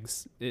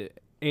legs.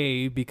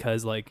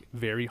 because like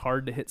very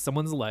hard to hit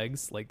someone's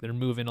legs, like they're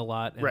moving a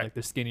lot and Right. like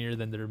they're skinnier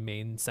than their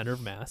main center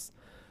of mass.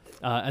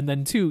 And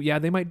then 2, yeah,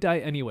 they might die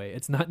anyway.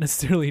 It's not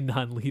necessarily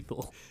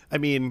non-lethal. I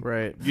mean,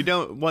 Right. you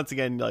don't. Once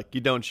again, like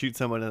you don't shoot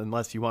someone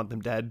unless you want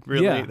them dead.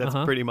 Really, Yeah, that's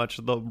uh-huh. pretty much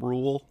the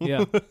rule.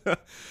 Yeah.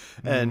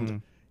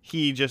 And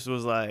he just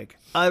was like,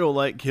 I don't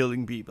like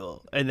killing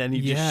people, and then he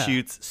Yeah. just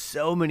shoots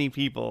so many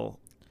people.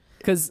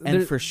 Because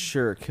And for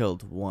sure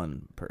killed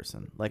one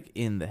person, like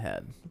in the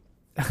head.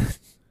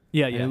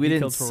 yeah, I yeah, mean, we he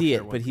didn't killed for see sure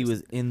it, one but he person.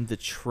 was in the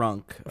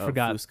trunk of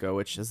Forgot. Fusco,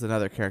 which is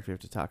another character we have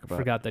to talk about.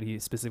 Forgot that he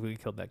specifically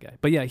killed that guy.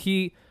 But yeah,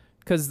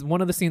 because one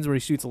of the scenes where he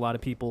shoots a lot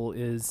of people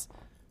is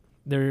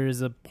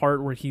there's a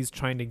part where he's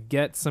trying to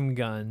get some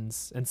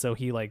guns, and so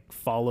he like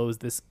follows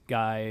this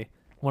guy,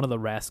 one of the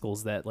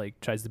rascals that like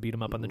tries to beat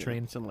him up on the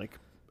train. Some like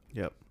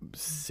Yep.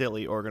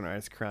 silly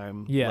organized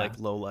crime, Yeah. like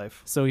low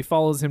life. So he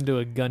follows him to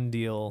a gun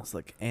deal, It's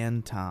like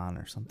Anton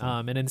or something.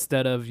 and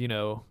instead of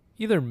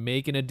either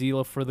making a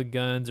deal for the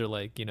guns or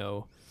like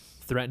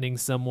threatening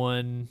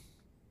someone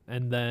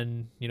and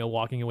then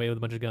walking away with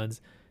a bunch of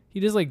guns, he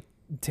just like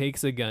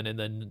takes a gun and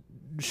then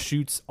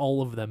shoots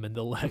all of them in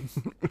the leg.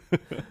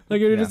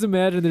 Like I Yeah. just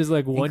imagine there's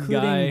like one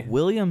Including guy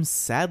William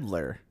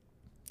Sadler,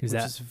 who's which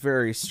that. is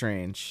very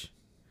strange.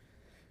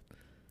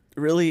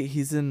 Really,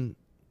 he's in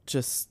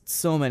just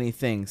so many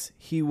things.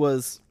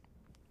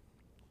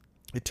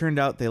 It turned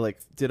out they like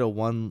did a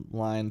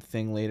one-line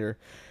thing later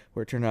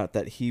where it turned out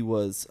that he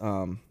was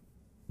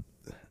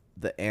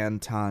the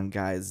Anton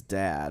guy's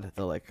dad,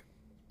 the like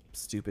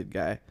stupid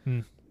guy.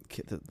 Hmm.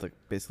 Like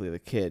basically the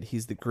kid.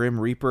 He's the Grim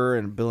Reaper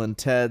in Bill and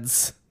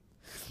Ted's.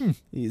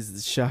 He's the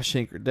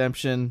Shawshank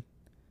Redemption.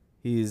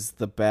 He's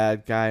the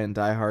bad guy in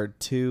Die Hard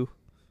 2,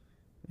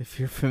 if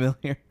you're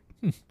familiar.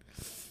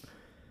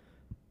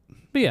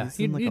 But yeah, He's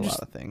he, in like he a just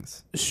lot of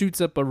things.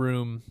 shoots up a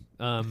room,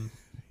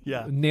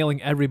 Yeah,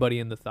 nailing everybody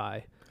in the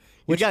thigh.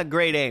 he's got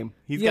great aim.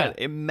 He's Yeah. got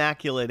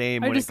immaculate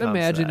aim. I when just it comes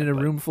imagine to in that, a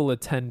but- room full of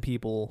 10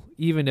 people,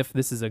 even if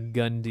this is a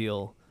gun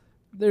deal,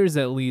 there's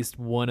at least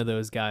one of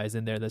those guys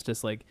in there that's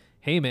just like,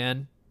 hey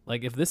man,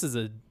 like if this is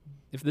a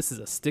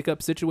stick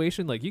up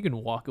situation, like you can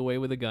walk away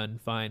with a gun,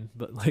 fine,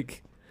 but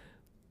like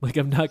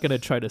I'm not gonna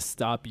try to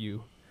stop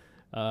you,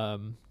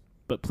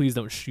 but please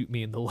don't shoot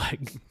me in the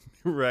leg.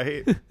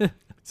 right.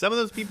 Some of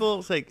those people,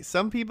 it's like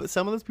some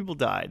of those people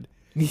died.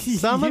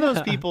 Some of those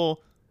Yeah.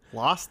 people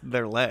lost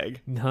their leg.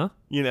 Huh?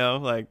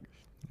 Like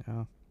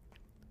Yeah.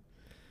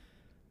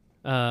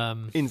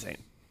 insane.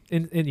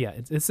 And yeah,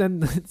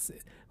 it's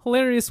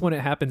hilarious when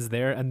it happens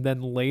there, and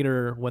then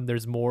later when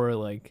there's more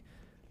like,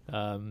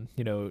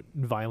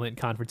 violent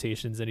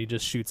confrontations, and he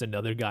just shoots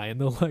another guy in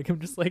the leg. I'm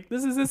just like,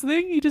 this is his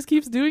thing. He just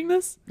keeps doing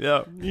this.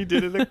 Yeah, he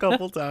did it a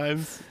couple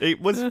times. It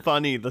was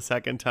funny the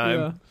second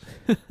time.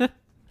 Yeah.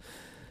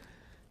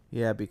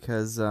 Yeah,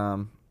 because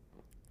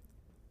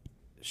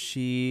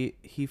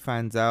he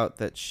finds out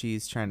that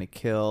she's trying to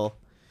kill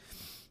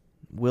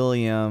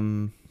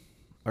William,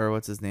 or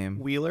what's his name?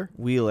 Wheeler.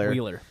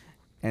 Wheeler.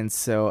 And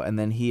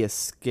then he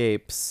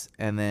escapes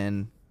and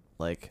then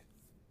like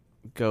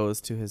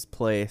goes to his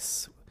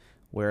place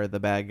where the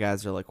bad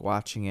guys are like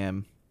watching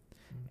him,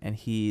 and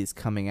he's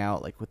coming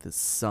out like with his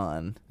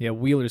son. Yeah,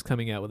 Wheeler's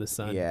coming out with his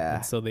son. Yeah.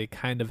 And so they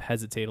kind of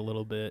hesitate a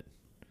little bit.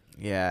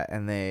 Yeah,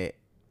 and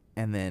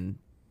then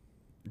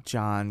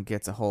John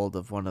gets a hold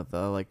of one of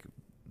the like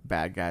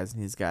bad guys,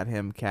 and he's got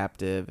him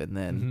captive, and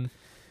then Mhm.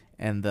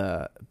 and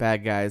the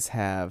bad guys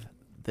have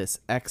this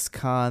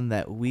ex-con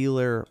that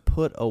Wheeler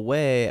put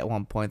away at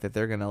one point that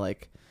they're gonna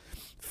like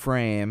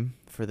frame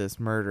for this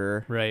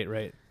murder,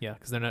 Right. Yeah,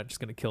 because they're not just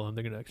gonna kill him;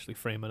 they're gonna actually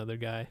frame another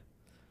guy.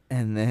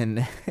 and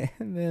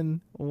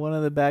then one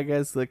of the bad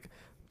guys like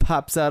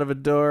pops out of a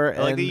door, I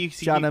like and that you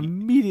see- John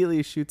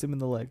immediately shoots him in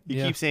the leg. You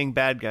Yeah. keep saying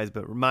bad guys,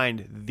 but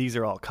remind, these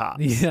are all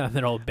cops. Yeah,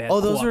 they're all bad. Oh,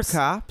 those were co-ops.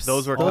 cops.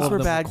 Those were All cops. of were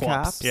them bad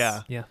co-ops. cops.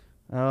 Yeah. Yeah.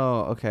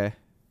 Oh, okay.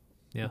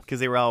 Because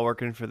they were all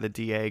working for the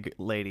DA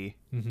lady,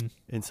 Mm-hmm.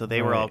 and so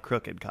they were all Right.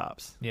 crooked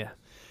cops. Yeah.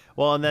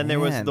 Well, and then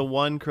there was Man. the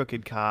one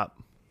crooked cop.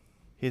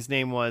 His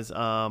name was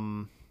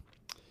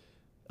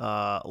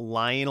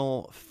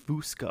Lionel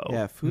Fusco.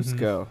 Yeah,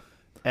 Fusco.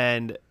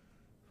 And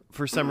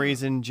for some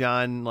reason,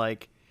 John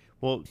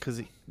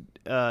because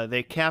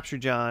they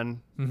captured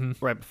John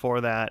Mm-hmm. right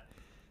before that,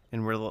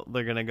 and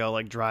they're gonna go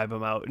like drive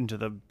him out into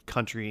the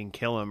country and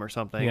kill him or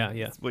something.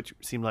 Yeah. Which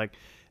seemed like,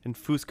 and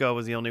Fusco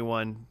was the only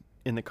one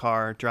in the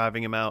car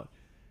driving him out,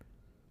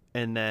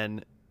 and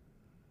then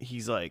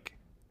he's like,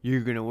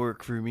 "You're gonna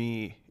work for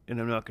me, and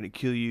I'm not gonna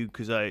kill you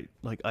because I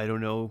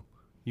don't know."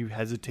 You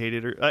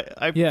hesitated, or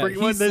I Yeah, forget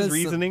he what says his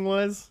reasoning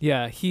was.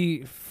 Yeah,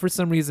 he for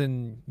some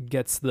reason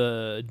gets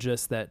the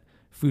gist that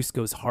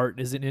Fusco's heart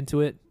isn't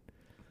into it.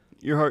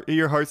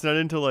 Your heart's not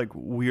into like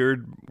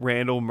weird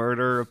Randall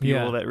murder of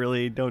people Yeah. that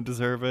really don't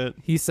deserve it.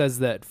 He says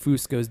that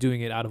Fusco's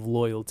doing it out of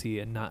loyalty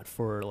and not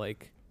for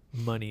like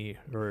money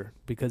or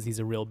because he's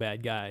a real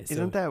bad guy. So,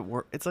 Isn't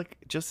that it's like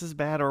just as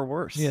bad or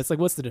worse? yeah, it's like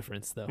what's the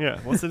difference though?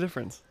 Yeah, what's the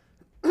difference?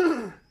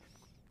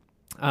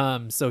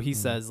 So he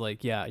says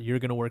like, yeah, you're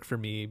gonna work for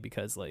me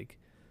because like,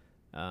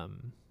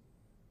 and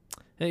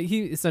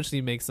He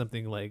essentially makes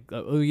something like,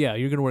 "Oh yeah,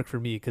 you're gonna work for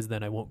me because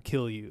then I won't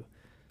kill you."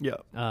 Yeah.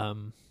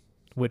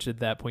 Which at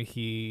that point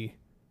he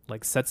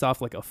like sets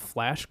off like a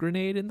flash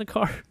grenade in the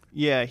car.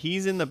 Yeah,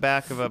 he's in the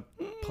back of a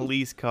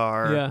police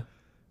car, Yeah.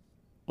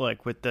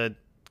 like with the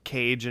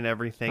cage and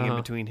everything in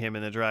Uh-huh. between him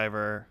and the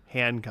driver,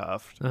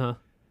 handcuffed. Uh-huh.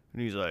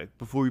 And he's like,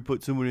 before you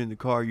put someone in the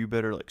car, you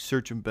better like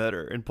search him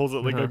better, and pulls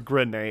out like Uh-huh. a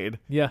grenade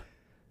Yeah.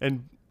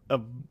 and a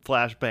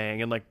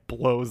flashbang and like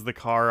blows the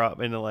car up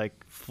and it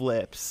like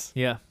flips.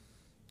 Yeah.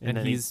 And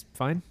then he's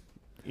fine.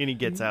 And he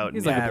gets out.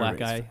 He's and like a Yeah, black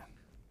everybody's guy.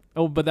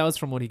 Oh, but that was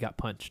from when he got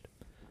punched.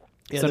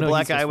 Yeah, So the no,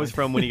 black he's eye just was fine.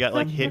 from when he got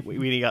like hit,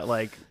 when he got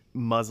like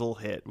muzzle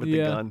hit with the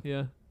gun.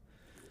 Yeah.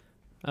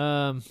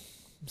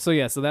 So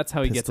that's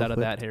how he gets Pistol out of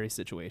whip. that hairy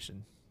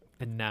situation.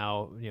 And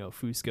now,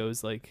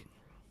 Fusco's like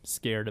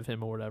scared of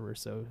him or whatever,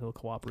 so he'll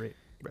cooperate.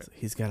 Right. So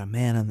he's got a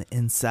man on the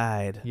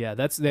inside. Yeah,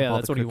 that's all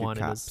what the he crooked wanted.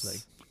 cops. Was,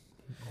 like,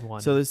 he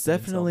wanted So there's an incel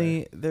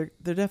definitely they're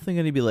definitely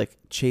going to be like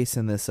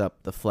chasing this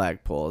up the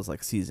flagpole as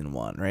like season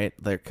 1, right?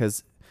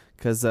 Because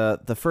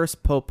the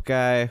first Pope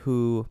guy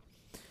who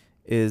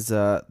is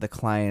the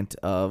client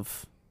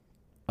of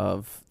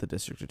the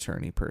district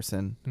attorney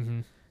person, there. Mm-hmm.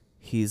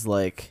 he's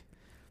like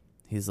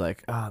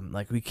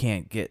you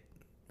can't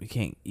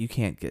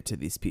get to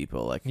these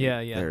people, like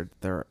Yeah.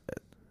 they're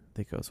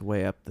it goes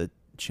way up the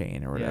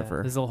chain or whatever.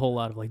 Yeah, there's a whole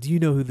lot of like, do you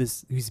know who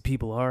these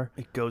people are?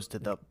 It goes to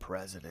the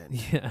president.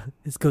 Yeah,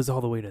 this goes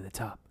all the way to the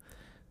top.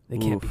 They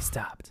can't be Oof.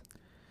 stopped.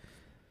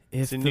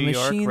 If It's in the New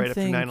York, machine right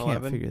after thing 9/11.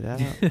 can't figure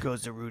that out. It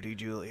goes to Rudy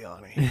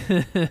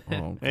Giuliani.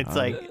 Oh, It's God.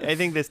 like, I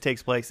think this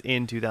takes place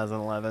in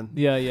 2011.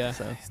 Yeah.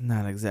 So He's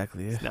not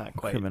exactly a it's not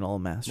quite criminal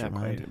not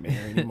mastermind. quite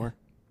mayor anymore.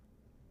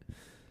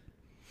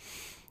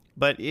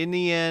 But in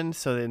the end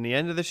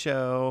of the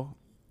show,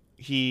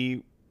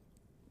 he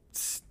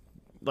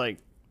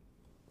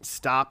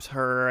stops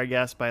her, I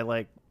guess, by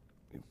like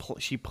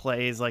she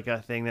plays like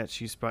a thing that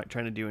she's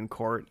trying to do in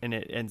court, and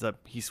it ends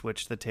up he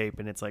switched the tape,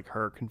 and it's like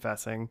her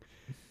confessing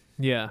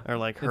Yeah. or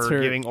like It's her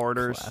her giving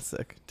orders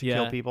Classic. to Yeah,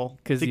 kill people,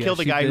 'cause, to yeah, kill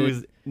the she guy who did-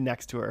 was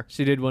next to her.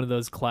 She did one of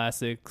those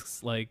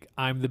classics, like,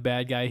 I'm the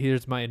bad guy,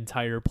 here's my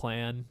entire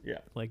plan. Yeah.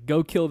 Like,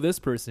 go kill this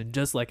person,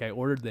 just like I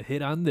ordered the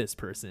hit on this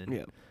person.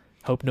 Yeah.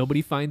 Hope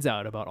nobody finds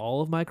out about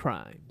all of my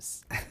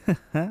crimes.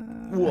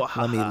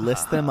 Let me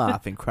list them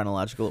off in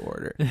chronological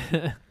order.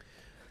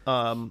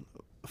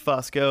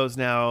 Fusco's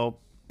now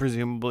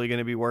presumably going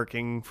to be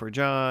working for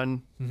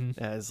John Mhm.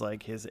 as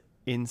like his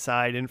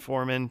inside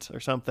informant or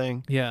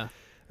something. Yeah.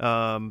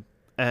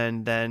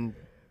 And then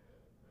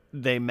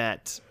they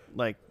met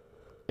like,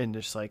 and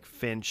just like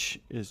Finch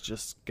is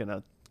just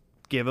gonna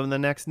give him the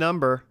next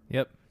number.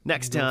 Yep.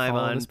 Next Go time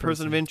follow on this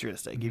Person of person.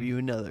 Interest, I give you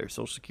another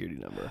social security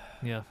number.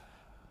 Yeah.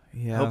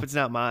 Yeah, Hope it's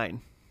not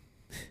mine.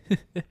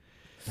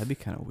 that'd be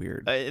kind of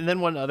weird. And then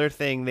one other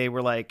thing, they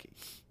were like,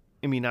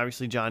 I mean,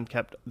 obviously John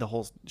kept the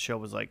whole show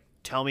was like,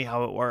 tell me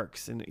how it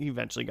works, and he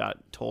eventually got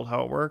told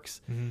how it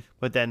works. Mm-hmm.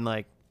 But then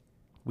like,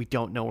 we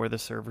don't know where the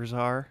servers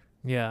are,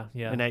 Yeah.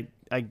 Yeah. and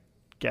I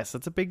guess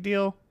that's a big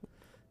deal.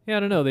 Yeah, I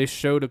don't know. They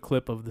showed a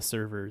clip of the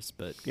servers,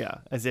 but Yeah,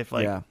 as if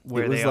like yeah,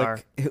 where it was they like, are.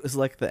 It was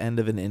like the end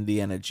of an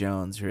Indiana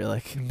Jones. Where you're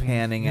like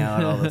panning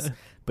out all this,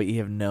 but you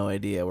have no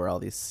idea where all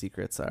these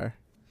secrets are.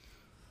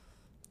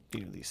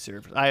 You know, these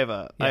servers. I have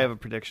a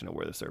prediction of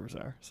where the servers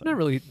are. So. I'm not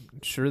really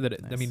sure that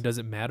it. I Nice. mean, does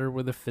it matter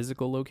where the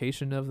physical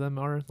location of them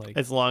are? Like,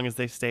 As long as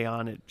they stay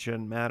on, it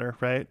shouldn't matter,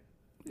 right?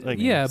 Like,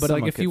 yeah, but like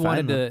someone if could you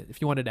find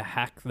wanted to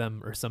hack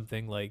them or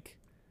something, like,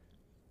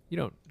 you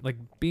don't like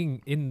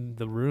being in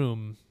the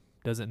room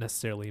doesn't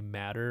necessarily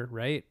matter,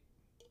 right?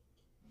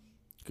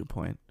 Good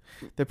point.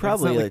 They're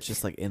probably like- like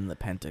just like in the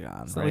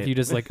Pentagon, It's not right? like you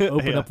just like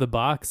open Yeah. up the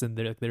box and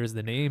there's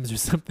the names or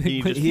something.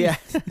 You Like- just- yeah,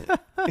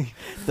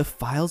 the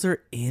files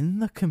are in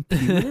the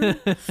computer.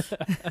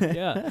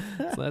 Yeah,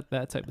 so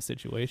that type of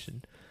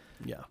situation.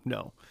 Yeah,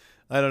 no,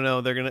 I don't know.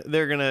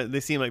 They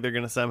seem like they're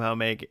gonna somehow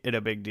make it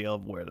a big deal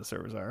of where the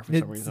servers are for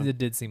some reason. It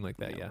did seem like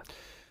that,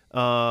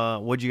 yeah.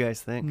 What'd you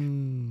guys think?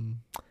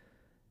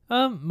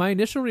 My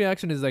initial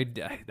reaction is I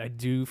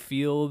do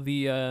feel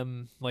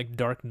the like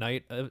Dark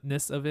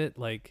Knight-ness of it,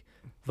 like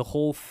the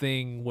whole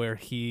thing where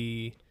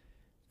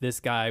this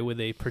guy with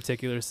a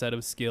particular set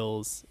of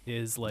skills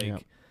is like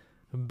Yep.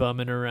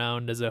 bumming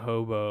around as a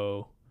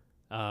hobo,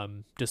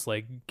 just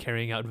like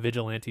carrying out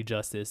vigilante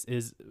justice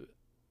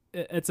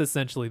it's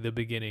essentially the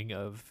beginning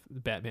of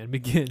Batman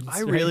Begins.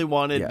 I right? really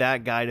wanted Yeah.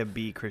 that guy to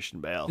be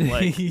Christian Bale.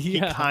 Like he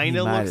Yeah. kind He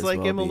of might looks as like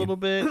well him a be. little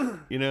bit,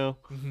 you know.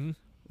 Mhm.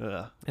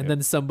 Ugh. And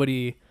then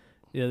somebody,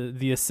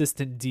 the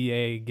assistant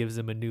DA, gives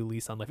him a new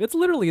lease on life. It's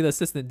literally the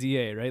assistant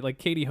DA, right? Like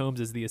Katie Holmes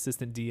is the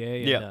assistant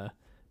DA in Yeah.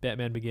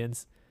 Batman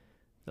Begins.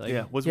 Like,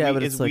 yeah, but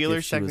is it's like Wheeler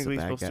if she was a technically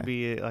bad supposed guy. to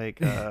be like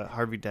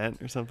Harvey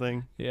Dent or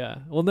something? yeah.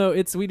 Well, no,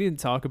 we didn't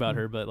talk about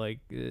her, but like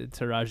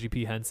Taraji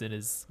P. Henson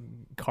is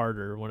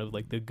Carter, one of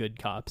like the good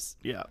cops.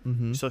 Yeah.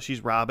 Mm-hmm. So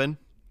she's Robin.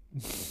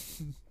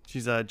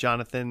 She's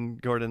Jonathan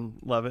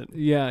Gordon-Levitt.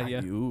 Yeah,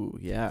 yeah. Ooh,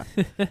 yeah.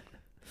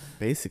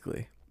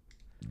 Basically.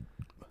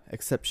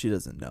 Except she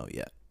doesn't know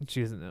yet.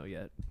 She doesn't know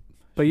yet.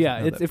 But yeah,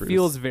 know it that it Bruce-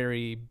 feels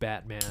very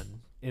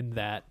Batman in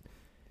that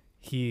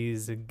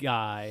he's a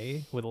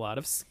guy with a lot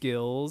of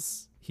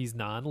skills. He's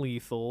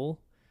non-lethal.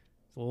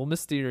 He's a little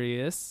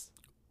mysterious.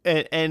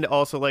 And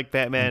also, like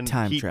Batman, And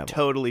time he travel.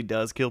 totally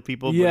does kill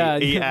people, Yeah,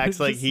 but he yeah, acts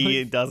like just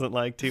he like- doesn't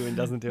like to and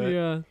doesn't do it.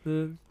 Yeah,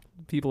 the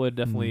people are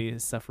definitely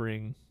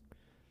suffering.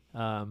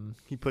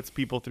 He puts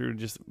people through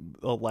just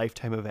a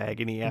lifetime of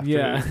agony after.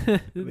 Yeah, they they're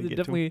get to him.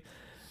 definitely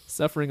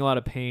suffering a lot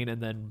of pain and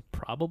then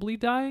probably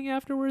dying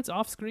afterwards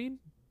off screen.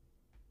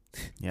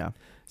 Yeah.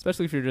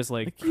 Especially if you're just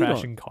like, Like, you don't-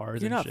 crashing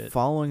cars You're and not shit.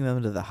 following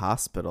them to the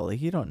hospital. Like,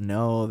 you don't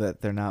know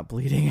that they're not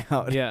bleeding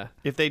out. Yeah,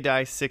 If they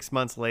die 6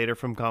 months later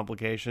from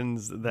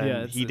complications, then Yeah,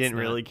 it's- he didn't it's not-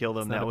 really kill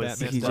them. it's not That a was Batman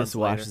 6 He stuff. months just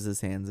later. washes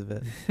his hands of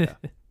it.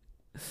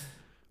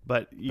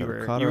 But you Better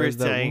were cauterize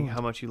that saying wound.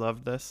 how much you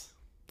loved this.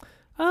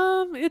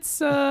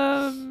 it's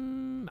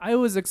I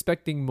was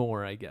expecting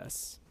more, I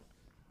guess,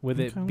 with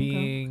Okay, it okay,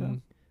 being, okay.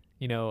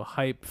 you know,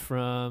 hype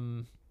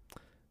from,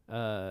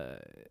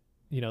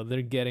 you know,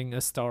 they're getting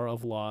a star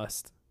of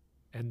Lost,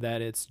 and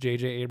that it's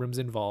J.J. Abrams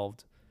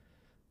involved.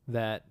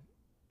 That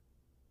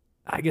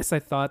I guess I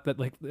thought that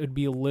like it'd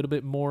be a little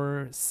bit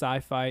more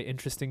sci-fi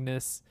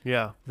interestingness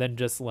Yeah, than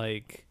just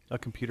like a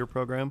computer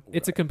program.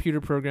 it's a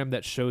computer program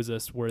that shows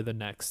us where the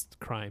next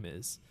crime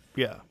is.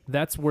 Yeah,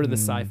 That's where the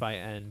Hmm. sci-fi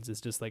ends. It's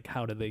just like,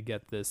 how do they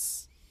get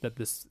this, that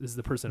this is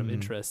the person of Hmm.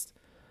 interest.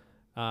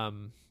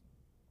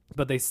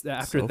 But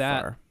after So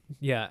that, far.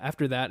 yeah,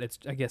 after that, it's,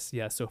 I guess,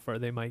 yeah, so far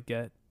they might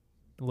get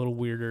a little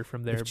weirder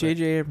from there. If but-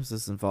 J.J. Abrams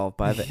is involved,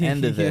 by the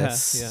end of Yeah,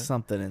 this, yeah.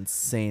 something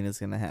insane is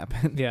going to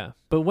happen. yeah.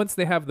 But once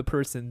they have the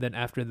person, then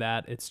after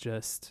that, it's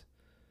just,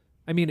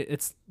 I mean,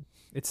 it's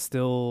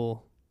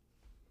still,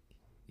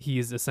 he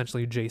is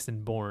essentially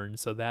Jason Bourne.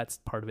 So that's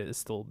part of it is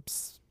still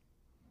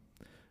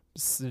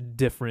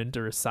different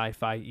or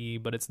sci-fi-y,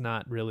 but it's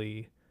not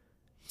really,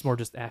 it's more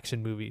just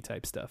action movie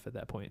type stuff at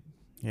that point.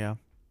 Yeah.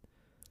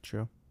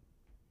 True.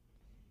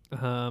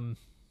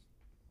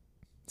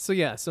 So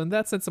yeah, so in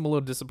that sense, I'm a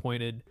little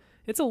disappointed.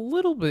 It's a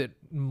little bit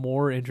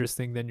more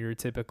interesting than your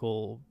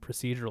typical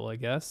procedural, I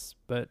guess,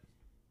 but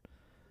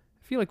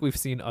I feel like we've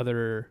seen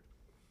other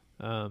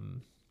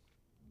dumb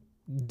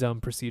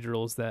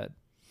procedurals that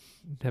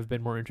have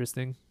been more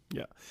interesting.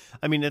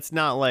 I mean, it's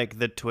not like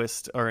the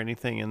twist or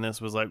anything in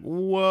this was like,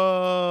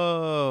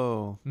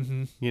 whoa.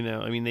 Mm-hmm. You know,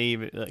 I mean, they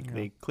even like Yeah.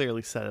 they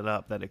clearly set it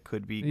up that it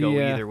could be go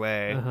Yeah. either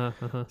way.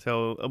 Uh-huh.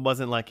 So it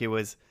wasn't like it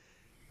was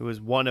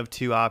one of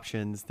two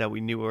options that we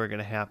knew were going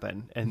to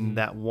happen, and Mhm.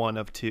 that one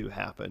of two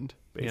happened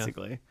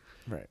basically,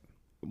 Right.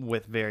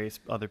 with various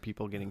other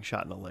people getting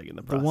shot in the leg in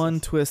the The process. one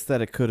twist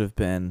that it could have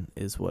been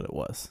is what it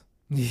was.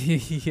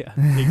 Yeah.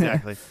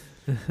 Exactly.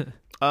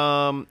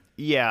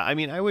 Yeah, I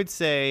mean, I would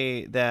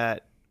say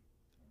that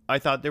I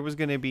thought there was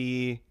going to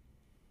be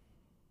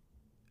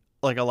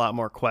like a lot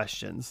more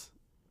questions.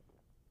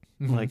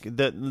 Mhm. Like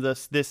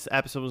this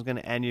episode was going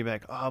to end, you'd be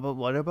like, oh, but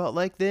what about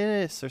like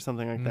this or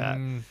something like that.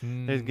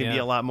 Mhm. There's going to be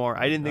Yeah. a lot more.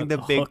 I didn't think the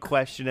A big hook.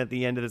 question at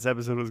the end of this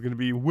episode was going to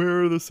be,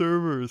 where are the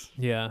servers?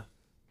 Yeah.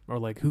 Or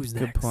like, who's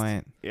Good next?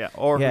 point. Yeah,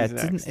 or Yeah,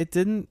 who's it next?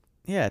 didn't.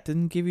 Yeah, it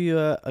didn't give you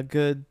a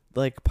good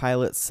like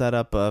pilot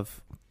setup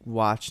of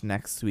watch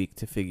next week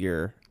to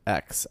figure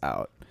X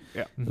out.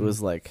 It Mhm.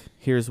 was like,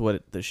 here's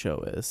what the show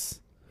is,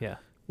 Yeah.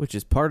 which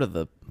is part of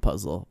the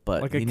puzzle,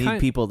 but Like you a need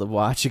kind- people to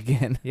watch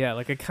again. Yeah,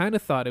 like I kind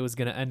of thought it was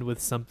going to end with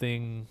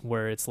something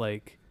where it's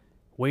like,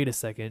 wait a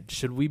second,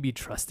 should we be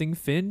trusting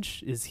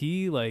Finch? Is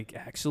he like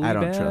actually I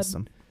don't bad? trust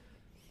him.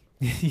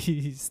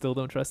 You still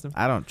don't trust him?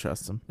 I don't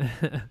trust him.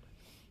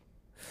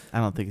 I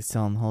don't think he's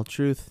telling the whole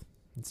truth.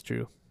 It's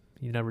true.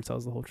 He never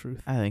tells the whole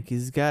truth. I think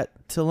he's got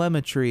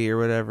telemetry or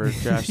whatever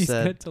Josh He's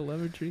said. got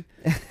telemetry.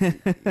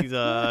 He's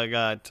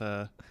got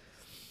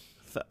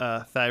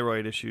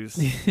thyroid issues.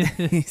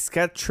 He's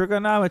got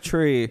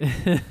trigonometry.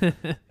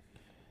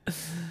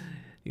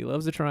 He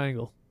loves a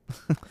triangle.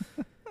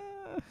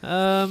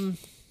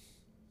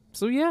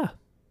 So yeah.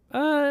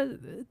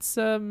 It's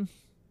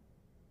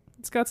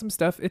got some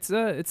stuff.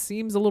 It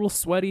seems a little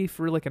sweaty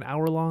for like an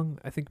hour long.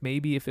 I think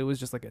maybe if it was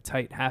just like a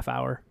tight half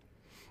hour.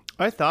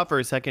 I thought for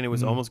a second it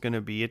was Mhm. almost going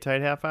to be a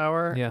tight half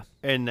hour. Yeah.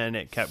 And then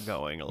it kept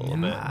going a little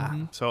bit.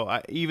 Mhm.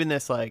 So even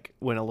this like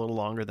went a little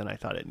longer than I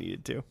thought it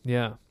needed to.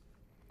 Yeah.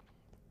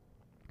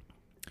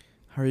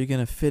 How are you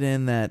gonna fit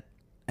in that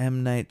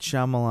M. Night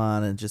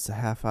Shyamalan in just a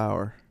half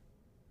hour?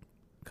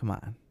 Come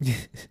on.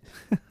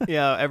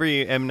 Yeah,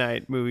 every M.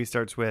 Night movie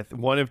starts with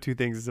one of two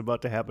things is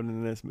about to happen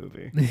in this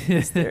movie.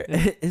 Is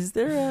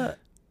there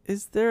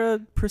a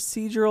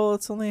procedural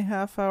that's only a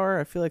half hour?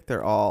 I feel like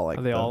they're all like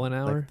Are they all an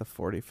hour? Like the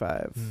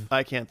 45. Mm.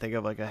 I can't think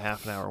of like a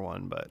half an hour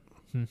one, but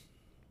Hmm.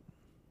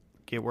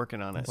 get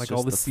working on it. It's Like just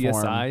all the the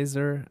form. CSIs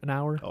are an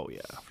hour. Oh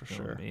yeah, for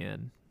sure. Oh,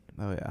 man.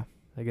 Oh yeah.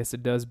 I guess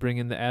it does bring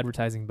in the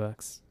advertising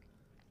bucks.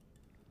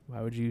 Why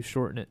would you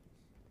shorten it?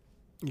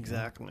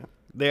 Exactly.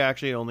 They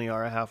actually only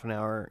are a half an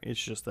hour.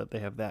 It's just that they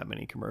have that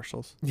many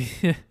commercials.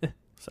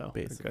 So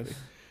they're Basically.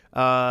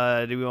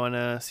 good. Do we want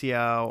to see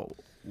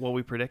what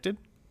we predicted?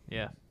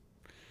 Yeah.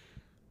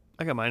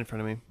 I got mine in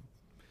front of me.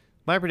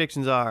 My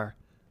predictions are: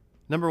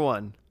 number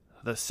 1,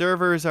 the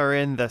servers are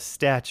in the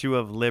Statue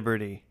of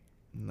Liberty.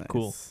 Nice.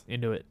 Cool.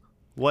 Into it.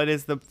 What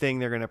is the thing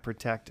they're going to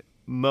protect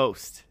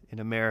most in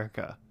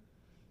America?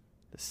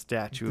 The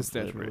Statue of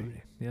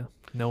Liberty. Yeah.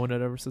 No one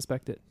would ever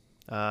suspect it.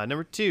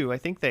 Number 2, I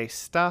think they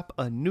stop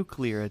a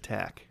nuclear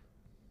attack.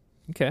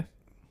 Okay.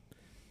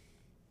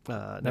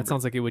 That That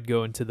sounds like it would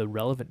go into the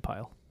relevant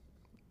pile.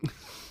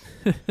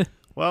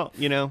 Well,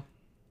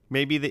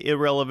 maybe the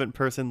irrelevant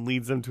person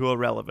leads them to a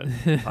relevant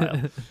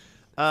pile.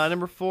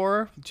 Number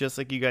 4, just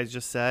like you guys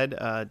just said,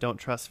 don't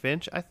trust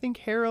Finch. I think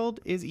Harold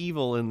is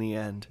evil in the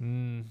end.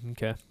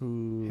 Okay.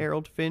 Ooh.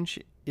 Harold Finch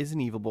is an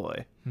evil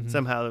boy. Mhm.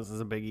 Somehow this is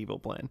a big evil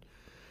plan.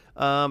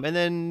 And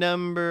then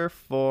number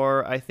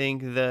 4, I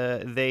think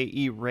they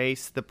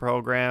erase the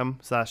program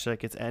 /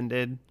 like it's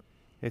ended.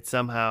 It's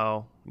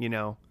somehow,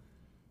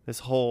 this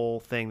whole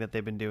thing that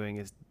they've been doing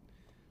is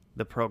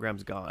the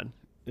program's gone.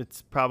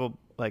 It's probably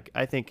like,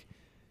 I think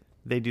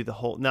they do the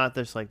whole, not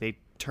just like they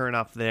turn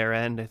off their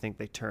end. I think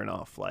they turn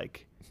off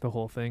like The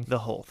whole thing. the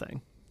whole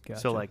thing.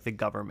 Gotcha. So like the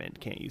government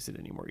can't use it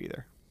anymore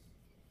either.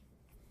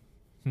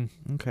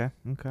 Okay.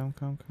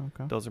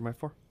 Those are my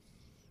 4.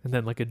 And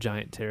then like a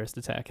giant terrorist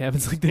attack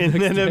happens like the And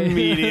next then day.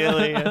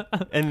 immediately,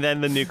 and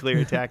then the nuclear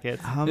attack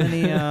hits. How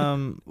many?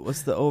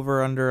 What's the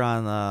over under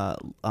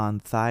on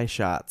thigh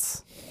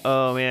shots?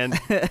 Oh man,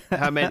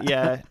 how many?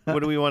 Yeah,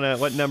 what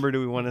number do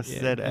we want to Yeah,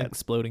 set at?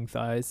 exploding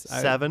thighs.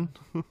 7.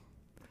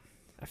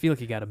 I feel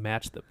like you got to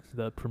match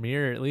the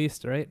premiere at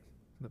least, right?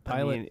 The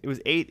pilot. I mean, it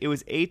was 8. It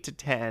was 8 to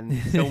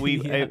 10. So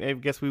we, Yeah. I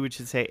guess we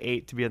should say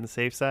 8 to be on the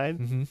safe side.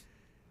 Mm-hmm.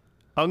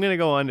 I'm gonna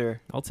go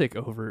under. I'll take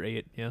over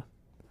 8. Yeah.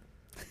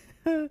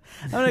 I'm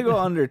gonna go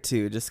under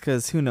 2, just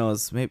because who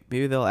knows?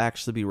 Maybe they'll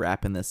actually be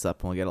wrapping this up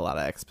and we'll get a lot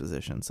of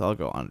exposition. So I'll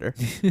go under.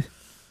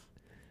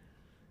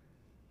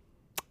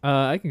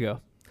 I can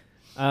go.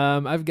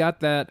 I've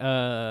got that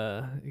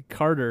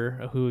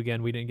Carter, who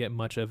again we didn't get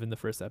much of in the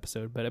first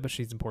episode, but I bet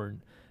she's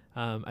important.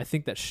 I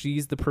think that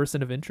she's the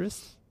person of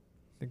interest.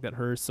 I think that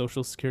her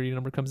social security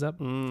number comes up.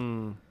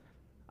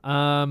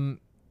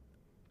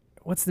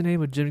 What's the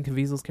name of Jim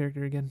Caviezel's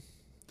character again?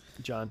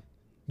 John.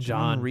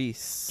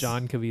 Reese.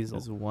 John Caviezel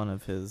is one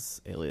of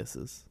his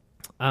aliases.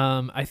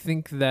 I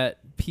think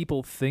that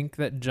people think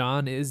that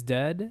John is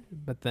dead,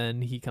 but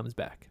then he comes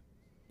back.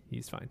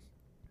 He's fine.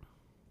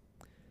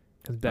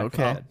 Comes back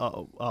from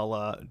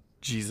dead.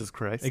 Jesus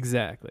Christ.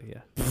 Exactly,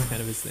 yeah. That's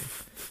kind of his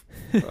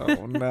thing.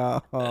 Oh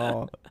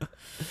no.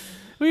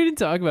 We didn't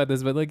talk about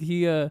this, but like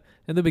he in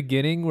the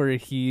beginning where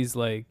he's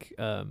like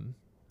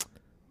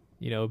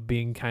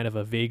being kind of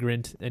a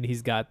vagrant and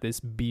he's got this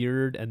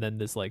beard and then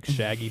this like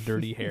shaggy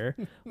dirty hair.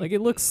 Like it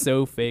looks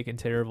so fake and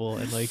terrible,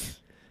 and like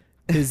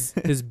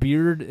his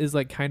beard is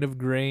like kind of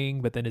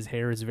graying, but then his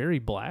hair is very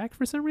black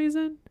for some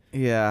reason.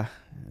 Yeah.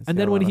 And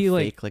then when he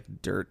fake, like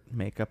dirt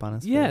makeup on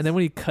his face. and then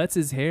when he cuts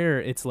his hair,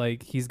 it's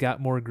like he's got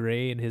more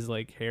gray in his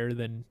like hair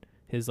than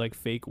his like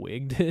fake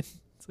wig did.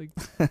 It's like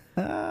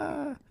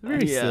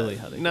very silly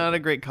how they Not did a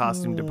great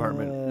costume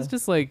department. it. It's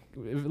just like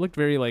it looked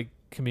very like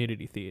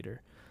community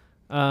theater.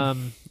 Yeah,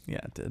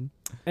 it did.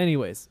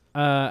 Anyways,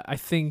 I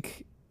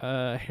think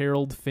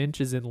Harold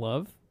Finch is in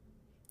love.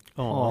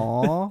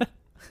 Aww.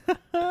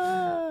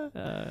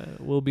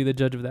 We'll be the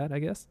judge of that, I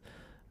guess.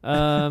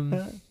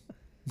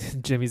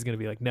 Jimmy's gonna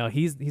be like, no,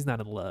 he's not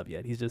in love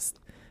yet. It's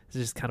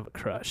just kind of a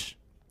crush.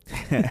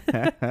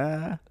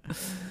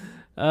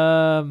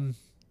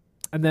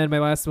 And then my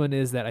last one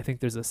is that I think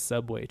there's a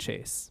subway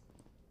chase.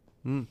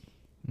 I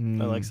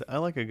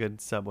like a good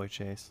subway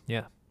chase.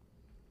 Yeah.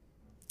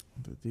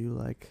 Do you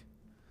like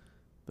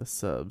the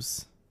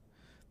subs?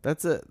 I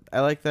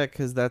like that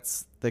because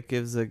that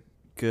gives a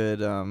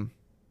good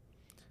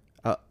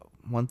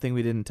one thing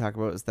we didn't talk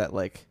about is that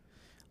like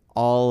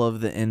all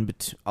of the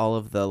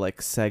like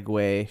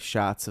segue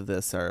shots of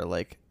this are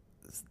like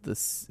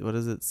this, what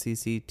is it,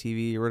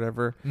 CCTV or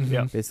whatever. Mm-hmm.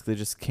 Yeah. Basically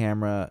just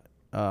camera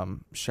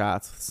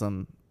shots with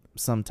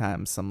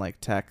sometimes some like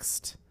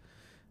text,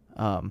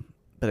 but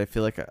I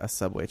feel like a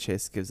subway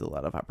chase gives a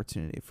lot of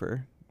opportunity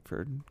for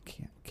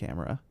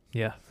camera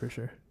Yeah, for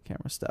sure.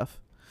 stuff.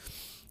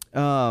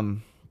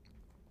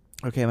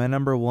 Okay, my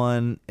number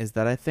 1 is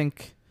that I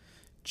think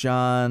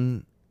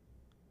John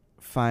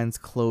finds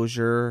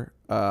closure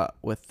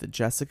with the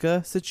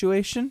Jessica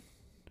situation.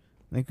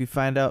 I think we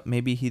find out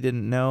maybe he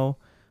didn't know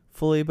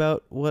fully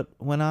about what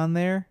went on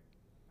there.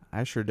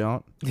 I sure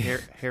don't.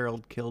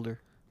 Harold killed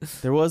her.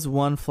 There was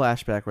one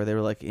flashback where they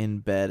were like in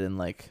bed in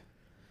like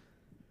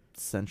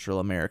Central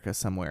America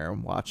somewhere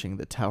watching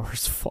the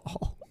towers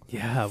fall.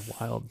 Yeah,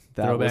 wild.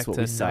 That Throwback was what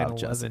to we saw of 9/11.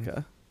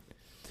 Jessica.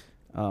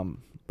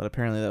 But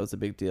apparently that was a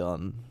big deal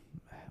and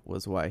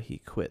was why he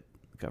quit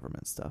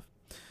government stuff.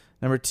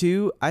 Number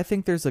 2, I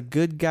think there's a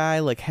good guy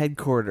like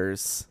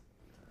headquarters,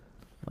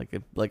 like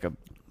Like an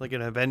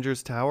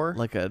Avengers Tower?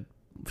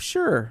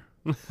 sure,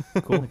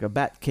 Cool. like a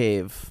bat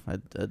cave, a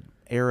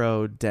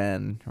arrow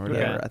den or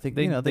whatever. Yeah, I think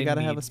they they got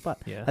to have a need-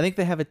 spot. Yeah. I think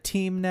they have a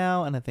team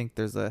now, and I think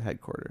there's a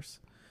headquarters.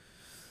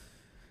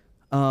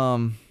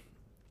 Number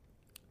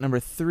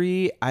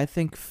 3, I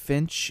think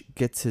Finch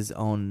gets his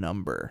own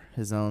number,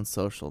 his own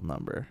social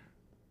number.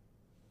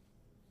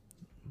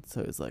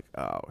 So he's like,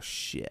 oh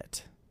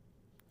shit.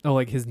 Oh,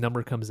 like his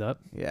number comes up.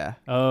 Yeah.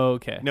 Oh,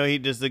 okay. No,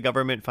 the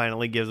government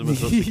finally gives him a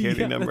social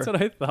security yeah, number. That's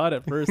what I thought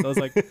at first. I was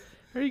like,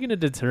 how are you going to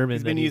determine?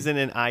 He's been that using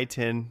an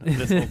I-10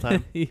 this whole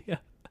time. yeah.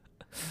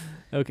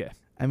 Okay.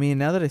 I mean,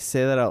 now that I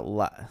say that out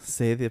loud,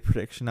 say the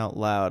prediction out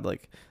loud,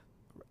 like,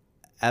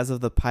 as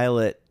of the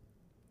pilot,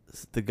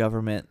 the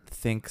government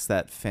thinks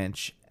that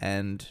Finch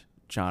and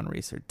John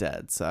Reese are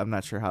dead. So I'm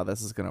not sure how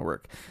this is going to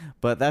work,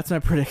 but that's my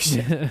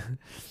prediction.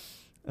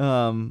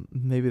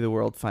 Maybe the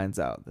world finds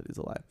out that he's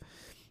alive.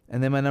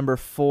 And then my number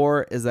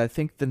 4 is I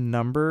think the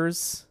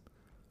numbers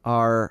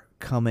are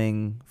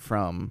coming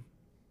from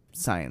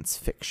science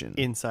fiction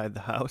Inside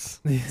the house.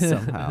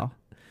 somehow.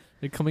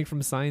 They're coming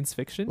from science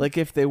fiction? Like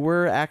if they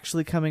were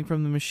actually coming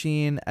from the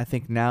machine, I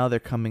think now they're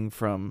coming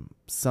from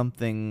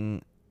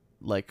something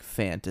like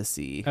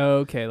fantasy. Oh,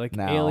 okay, like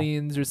now.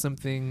 aliens or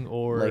something,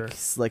 or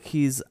like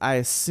he's I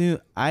assume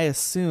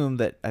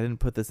that I didn't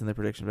put this in the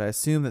prediction, but I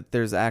assume that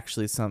there's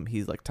actually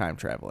he's like time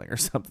traveling or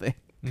something.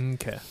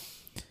 okay.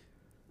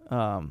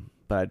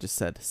 But I just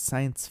said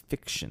science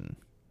fiction.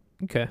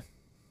 Okay.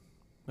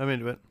 I'm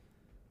into it.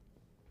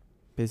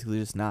 Basically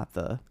just not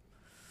the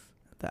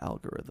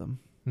algorithm.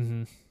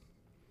 Mm-hmm.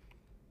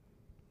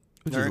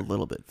 Which All is right. a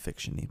little bit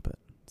fiction-y, but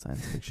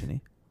science fiction-y.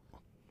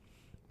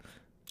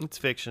 It's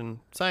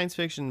fiction. Science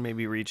fiction,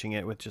 maybe reaching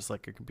it with just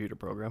like a computer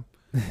program.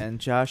 And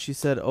Josh, you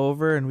said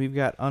over, and we've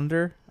got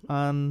under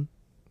on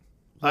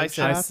I leg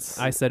said- shots?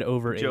 I said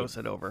over 8. Joe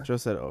said over. Joe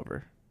said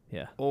over.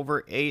 Yeah.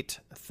 Over 8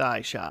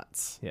 thigh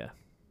shots. Yeah.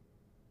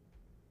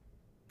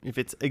 If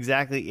it's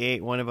exactly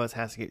 8, one of us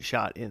has to get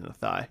shot in the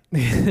thigh.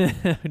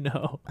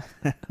 no.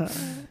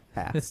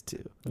 Has to.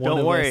 One Don't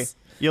of worry. us-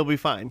 You'll be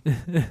fine.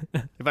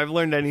 If I've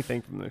learned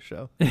anything from this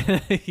show,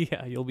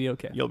 yeah, you'll be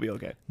okay. you'll be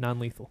okay.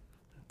 Non-lethal.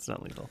 It's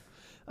not lethal.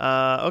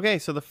 Okay,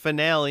 so the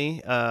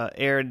finale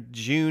aired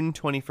June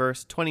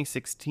 21st,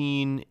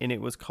 2016, and it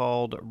was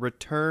called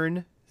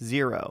Return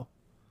Zero.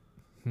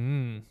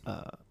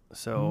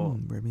 So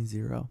Remy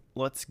Zero.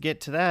 let's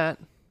get to that,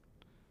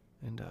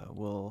 and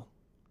we'll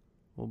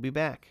be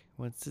back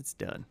once it's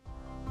done.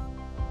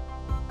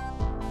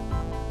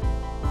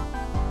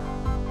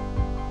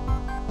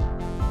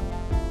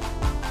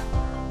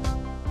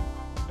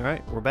 All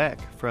right, we're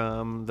back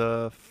from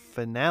the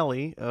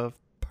finale of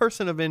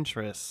Person of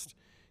Interest.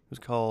 It was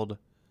called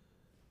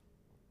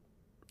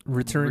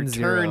Return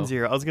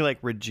Zero. I was gonna like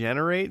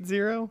Regenerate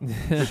Zero.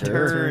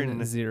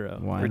 Return Zero.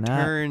 Why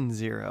Return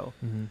Zero.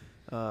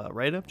 Mm-hmm.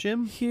 Right up,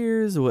 Jim.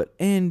 Here's what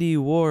Andy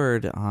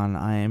Ward on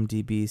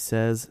IMDb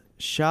says.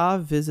 Shaw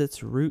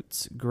visits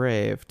Ruth's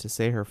grave to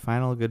say her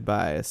final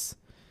goodbyes.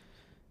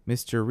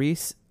 Mr.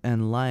 Reese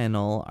and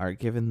Lionel are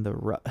given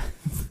the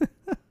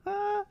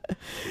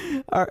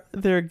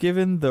they're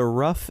given the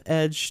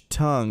rough-edged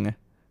tongue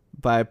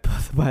by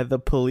the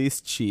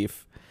police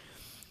chief.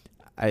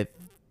 I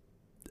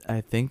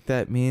think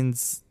that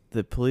means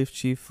the police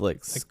chief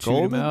like Chewed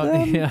scolded him out.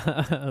 them.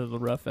 Yeah, the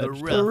rough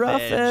edge. The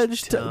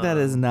rough-edged tongue. That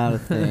is not a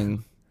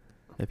thing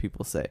that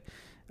people say.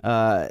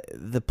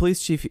 The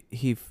police chief,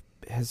 he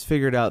has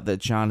figured out that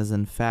John is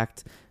in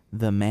fact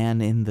the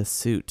man in the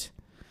suit.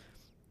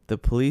 The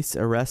police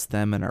arrest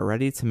them and are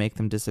ready to make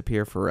them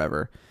disappear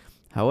forever.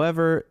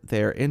 However,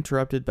 they are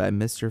interrupted by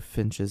Mr.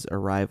 Finch's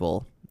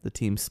arrival. The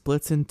team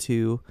splits in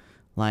two,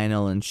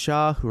 Lionel and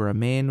Shaw, who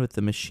remain with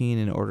the machine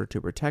in order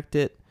to protect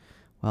it,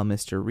 while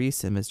Mr.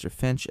 Reese and Mr.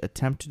 Finch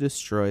attempt to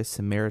destroy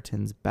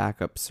Samaritan's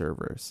backup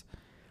servers.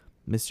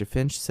 Mr.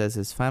 Finch says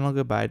his final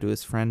goodbye to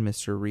his friend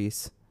Mr.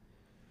 Reese.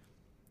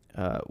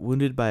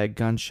 Wounded by a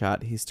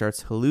gunshot, he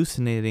starts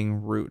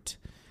hallucinating Root,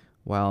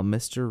 while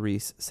Mr.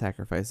 Reese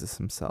sacrifices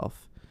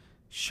himself.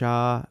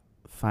 Shaw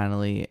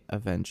finally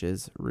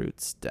avenges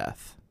Root's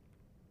death.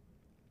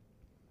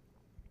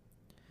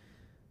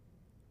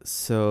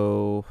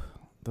 So,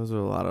 those are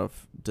a lot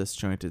of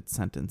disjointed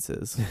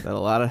sentences that a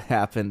lot of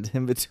happened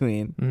in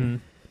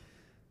between.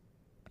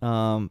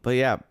 Mm-hmm. But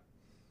yeah,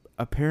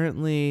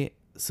 apparently,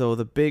 so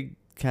the big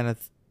kind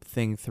of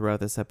thing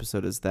throughout this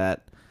episode is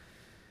that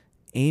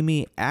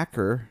Amy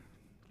Acker,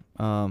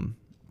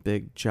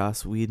 big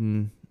Joss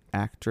Whedon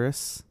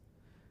actress,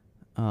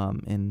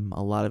 in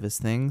a lot of his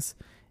things,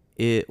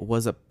 it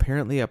was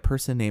apparently a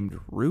person named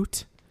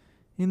Root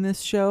in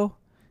this show,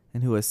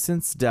 and who has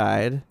since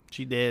died.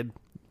 She did.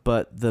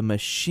 But the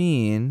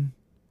machine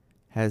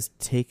has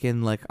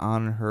taken like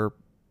on her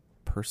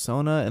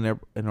persona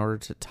in order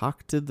to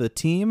talk to the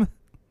team.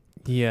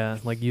 Yeah,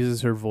 like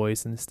uses her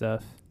voice and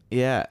stuff.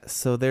 Yeah,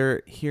 so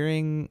they're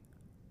hearing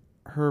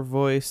her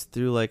voice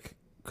through like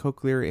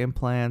cochlear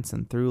implants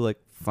and through like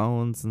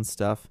phones and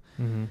stuff.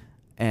 Mm-hmm.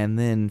 And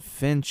then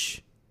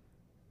Finch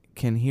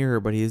can hear her,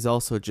 but he's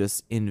also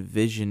just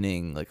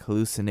envisioning, like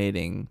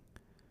hallucinating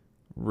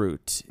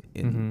Root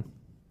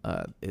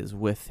is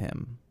with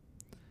him,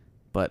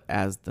 but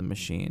as the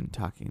machine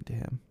talking to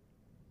him,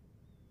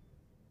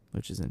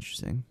 which is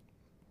interesting.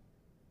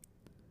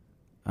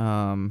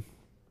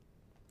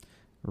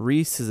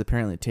 Reese has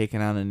apparently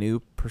taken on a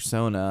new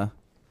persona,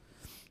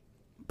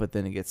 but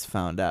then it gets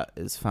found out.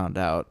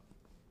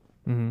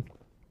 Mm-hmm.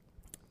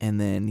 And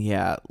then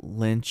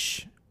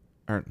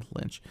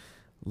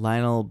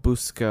Lionel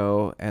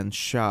Busco and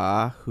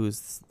Shaw,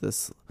 who's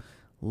this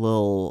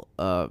little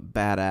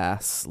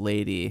badass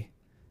lady.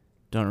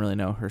 Don't really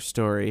know her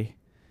story.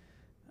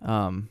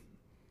 I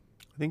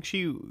think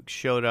she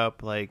showed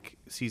up like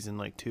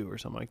season 2 or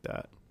something like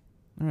that.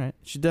 All right.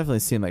 She definitely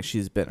seemed like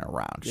she's been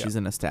around. Yeah. She's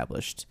an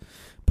established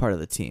part of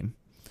the team.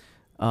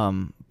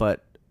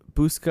 But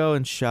Busco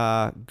and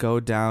Shaw go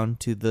down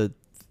to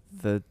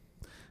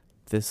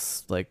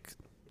this like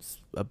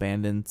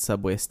abandoned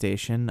subway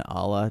station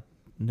a la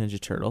Ninja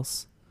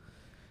Turtles.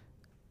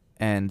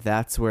 And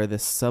that's where the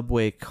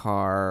subway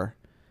car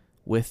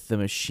with the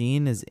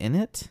machine is in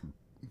it.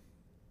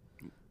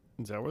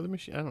 Is that where the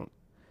machine? I don't.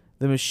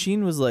 The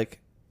machine was like,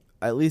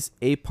 at least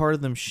a part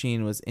of the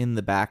machine was in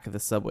the back of the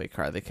subway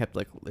car. They kept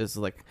like, there's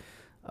like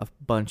a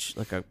bunch,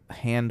 like a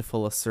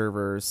handful of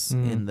servers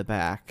in the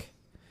back.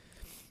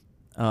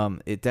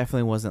 It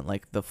definitely wasn't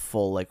like the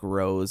full like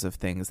rows of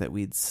things that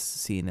we'd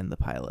seen in the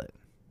pilot.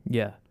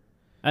 Yeah.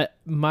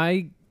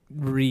 My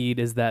read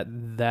is that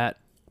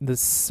the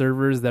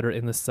servers that are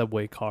in the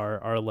subway car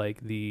are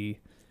like the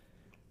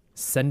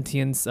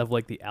sentience of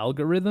like the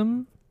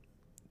algorithm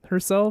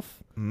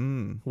herself.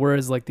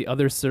 Whereas like the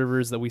other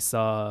servers that we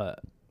saw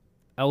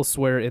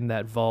elsewhere in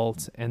that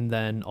vault and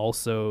then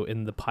also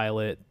in the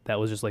pilot, that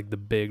was just like the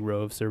big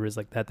row of servers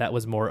like that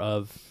was more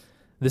of,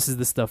 this is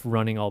the stuff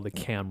running all the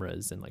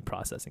cameras and like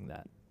processing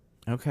that.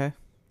 Okay.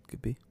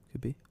 Could be.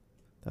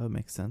 That would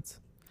make sense.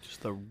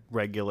 Just the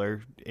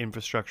regular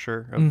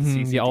infrastructure of the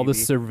CCTV. Yeah, all the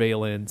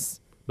surveillance,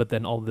 but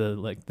then all the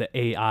like the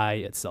AI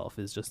itself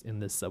is just in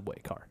this subway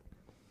car.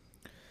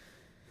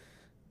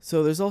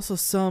 So there's also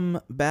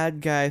some bad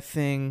guy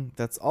thing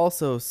that's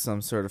also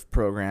some sort of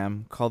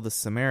program called the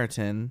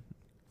Samaritan.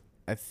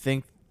 I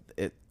think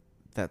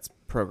that's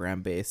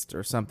program based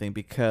or something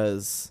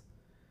because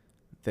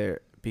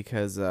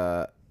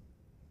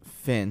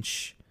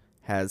Finch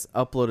has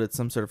uploaded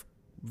some sort of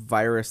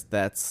virus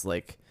that's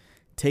like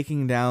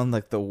taking down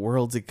like the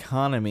world's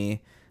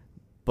economy,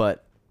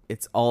 but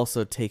it's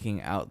also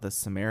taking out the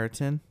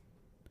Samaritan.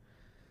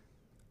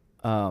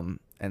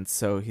 And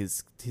so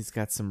he's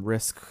got some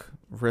risk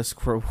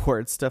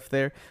reward stuff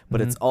there,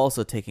 but it's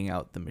also taking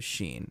out the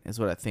machine is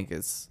what I think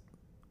is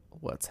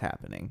what's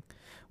happening.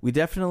 We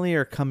definitely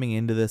are coming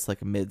into this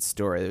like a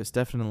mid-story. There's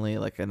definitely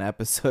like an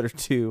episode or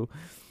two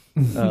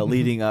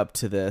leading up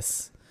to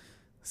this,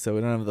 so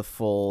we don't have the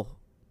full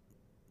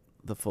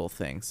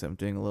thing. So I'm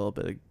doing a little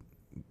bit of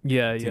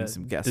doing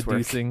some guesswork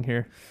deducing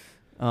here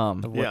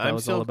of what that I'm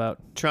was still all about.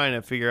 trying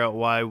to figure out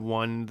why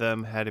one of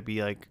them had to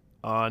be like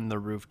on the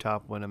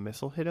rooftop when a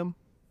missile hit him.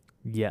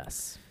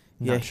 Yes.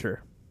 Yeah, Not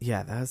sure.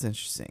 Yeah, that was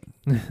interesting.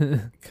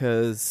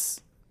 Because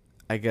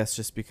I guess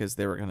just because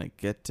they were gonna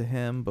get to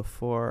him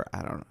before,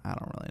 I don't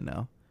really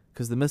know.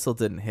 Because the missile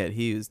didn't hit,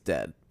 he was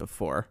dead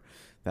before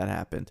that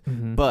happened.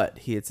 But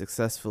he had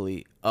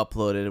successfully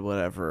uploaded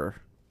whatever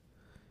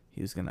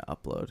he was gonna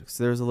upload.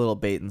 So there was a little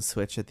bait and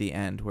switch at the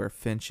end where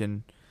Finch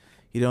and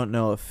you don't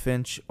know if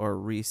Finch or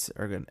Reese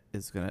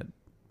is gonna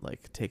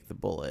like take the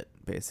bullet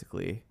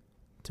basically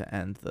to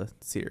end the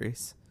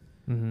series.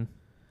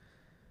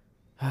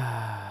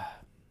 I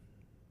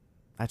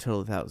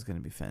totally thought it was going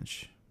to be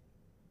Finch.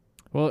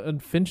 Well,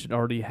 and Finch had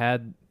already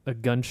had a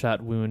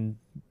gunshot wound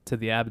to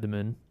the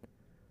abdomen,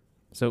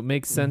 so it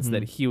makes sense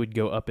that he would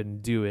go up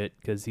and do it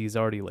because he's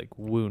already like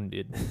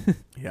wounded.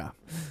 Yeah,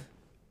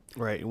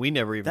 Right. We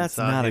never even that's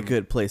saw not him. a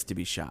good place to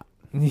be shot.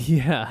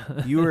 Yeah.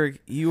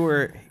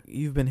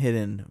 You've been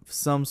hitting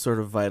some sort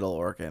of vital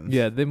organ.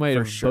 Yeah, they might For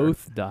have sure.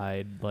 both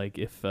died. Like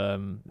if Yeah,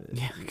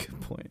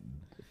 good point.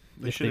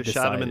 They if should have they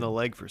shot him in decided. the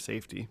leg for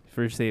safety.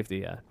 for safety,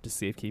 yeah, just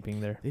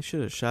safekeeping there. They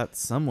should have shot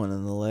someone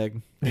in the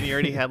leg. And he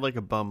already had like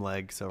a bum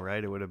leg, so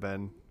right, it would have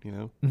been,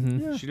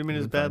 Mm-hmm. shoot him in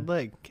his would've been bad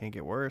leg. Can't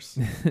get worse.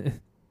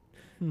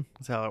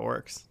 That's how it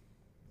works.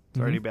 It's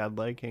Mhm. already bad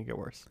leg, can't get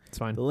worse. It's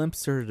fine. The limp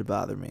started to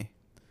bother me.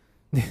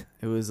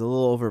 It was a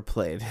little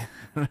overplayed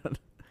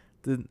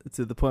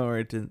to the point where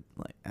it didn't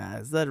like.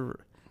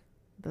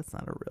 That's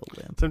not a real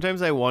limp.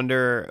 Sometimes I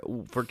wonder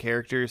for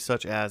characters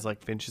such as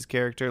like Finch's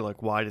character,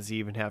 like why does he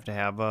even have to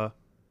have a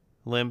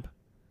limp?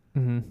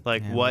 Mm-hmm.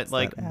 Like Yeah, what what's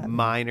like that adding?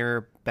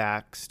 minor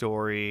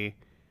backstory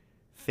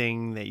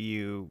thing that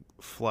you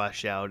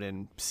flesh out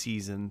in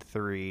season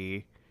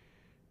 3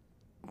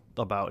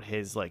 about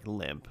his like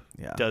limp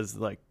Yeah, does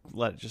like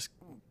let it just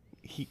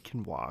he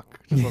can walk.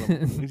 Just let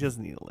him, he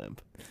doesn't need a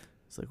limp.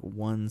 it's like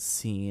one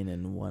scene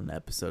in one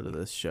episode of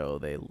this show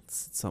they at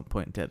some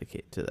point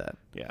dedicate to that.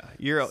 Yeah,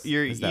 you're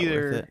Is that worth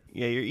either it?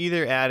 you're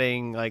either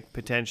adding like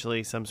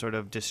potentially some sort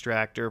of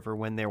distractor for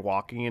when they're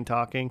walking and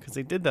talking because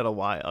they did that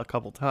a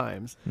couple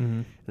times, Mm-hmm.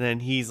 and then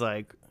he's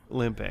like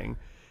limping,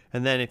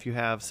 and then if you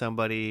have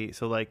somebody,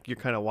 so like you're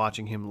kind of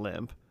watching him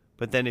limp,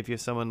 but then if you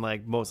have someone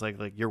like most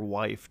likely like your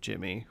wife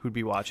Jimmy who'd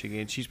be watching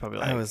it, and she's probably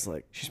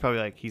like she's probably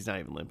like he's not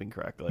even limping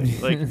correctly,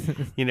 like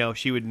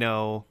she would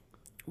know.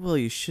 Well,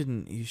 you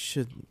shouldn't. You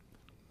should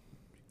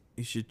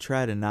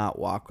try to not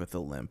walk with a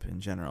limp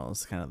in general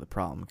is kind of the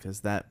problem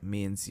because that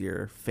means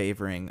you're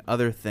favoring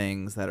other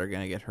things that are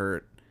going to get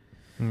hurt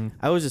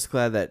I was just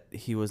glad that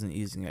he wasn't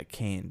using a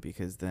cane,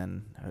 because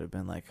then I would have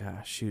been like,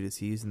 ah, shoot, is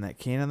he using that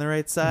cane on the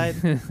right side?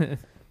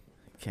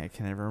 Can't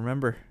can never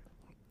remember.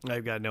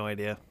 I've got no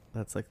idea.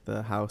 That's like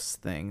the house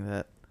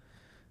thing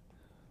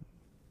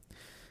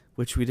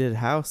which we did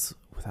house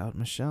without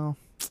Michelle.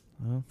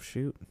 Oh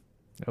shoot.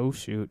 Oh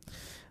shoot.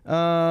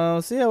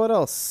 So yeah, what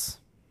else?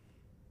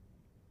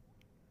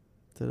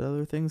 Did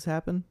other things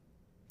happen?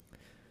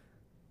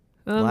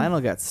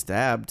 Lionel got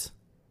stabbed.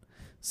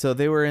 So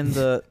they were in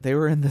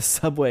the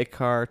subway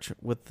car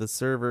with the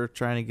server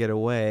trying to get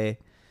away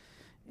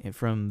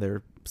from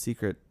their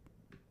secret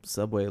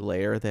subway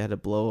lair. They had to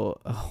blow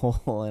a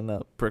hole in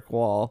a brick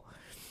wall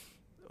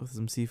with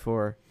some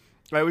C4.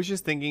 I was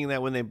just thinking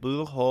that when they blew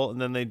the hole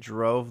and then they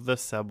drove the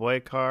subway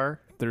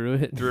car through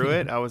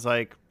it, I was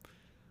like,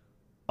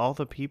 all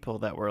the people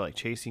that were like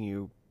chasing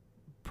you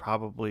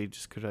probably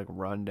just could like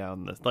run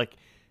down this, like,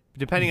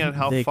 depending on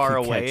how They far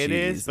could away catch it you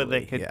is, but they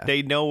easily, could yeah.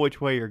 they know which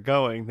way you're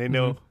going. They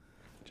know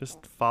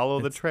just follow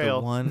the It's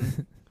trail.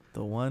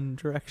 The one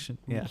direction.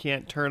 Yeah. You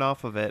can't turn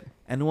off of it.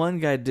 And one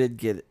guy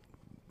did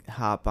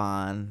hop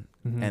on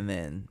Mhm. and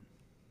then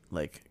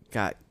like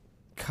got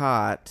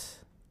caught.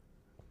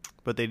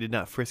 But they did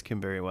not frisk him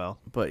very well.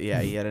 But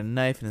yeah, he had a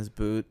knife in his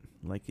boot,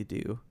 like you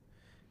do.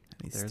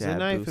 And he There's a stabbed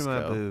knife in my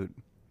Busco. boot.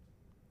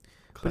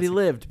 But he Classic.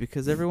 lived,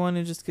 because everyone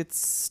who just gets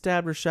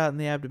stabbed or shot in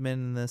the abdomen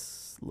in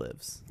this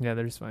lives. Yeah,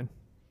 they're just fine.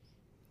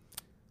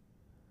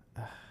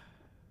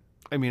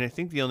 I mean, I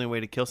think the only way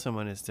to kill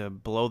someone is to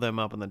blow them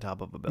up on the top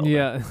of a building.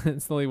 Yeah,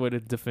 it's the only way to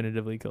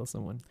definitively kill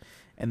someone.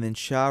 And then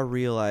Shaw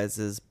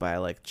realizes by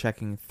like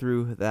checking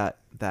through that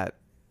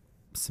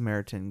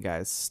Samaritan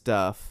guy's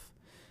stuff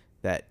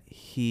that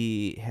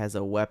he has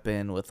a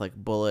weapon with like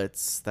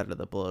bullets that are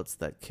the bullets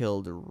that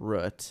killed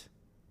Root,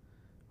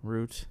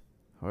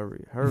 however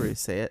you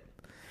say it.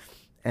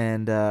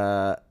 And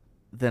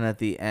then at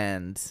the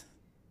end,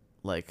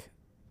 like,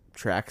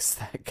 tracks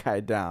that guy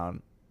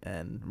down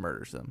and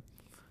murders him.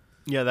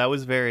 Yeah, that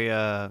was very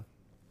The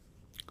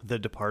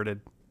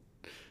Departed.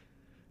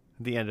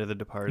 The end of The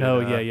Departed. Oh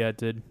yeah, it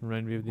did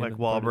remind me of the Like end of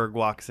The Departed. Wahlberg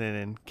walks in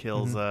and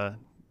kills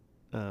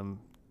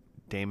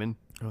Damon.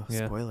 Oh,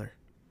 Yeah. spoiler.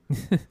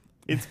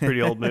 It's a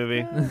pretty old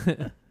movie.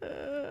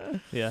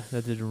 Yeah,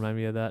 that did remind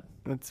me of that.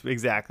 That's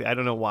exactly. I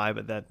don't know why,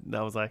 but that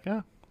was like,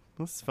 oh,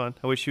 this is fun.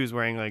 I wish she was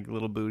wearing like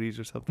little booties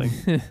or something.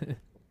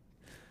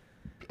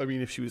 I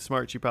mean, if she was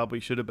smart, she probably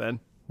should have been.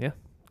 Yeah,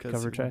 Because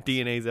cover tracks.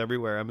 DNA's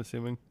everywhere, I'm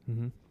assuming.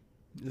 Mm-hmm.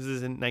 This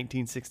is in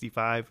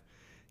 1965. You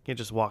can't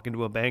just walk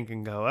into a bank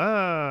and go,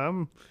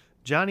 I'm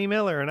Johnny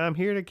Miller and I'm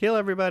here to kill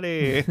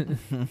everybody.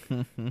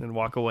 And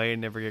walk away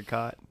and never get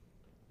caught.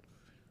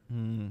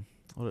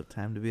 What a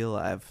time to be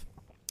alive.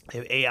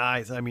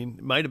 AIs, I mean,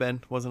 might have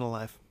been. Wasn't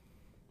alive.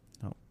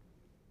 No.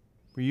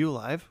 Were you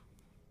alive?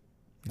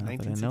 Not that I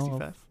know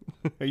of.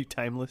 1965? Are you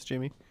timeless,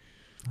 Jimmy?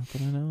 Not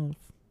that I know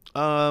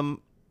of.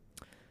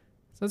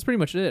 So that's pretty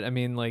much it. I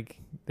mean, like,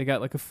 they got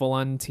like a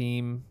full-on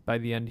team by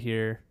the end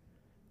here.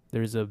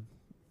 There's a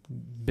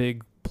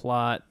big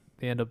plot.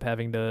 They end up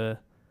having to,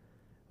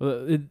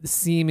 well, it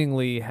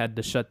seemingly had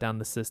to shut down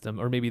the system,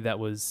 or maybe that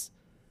was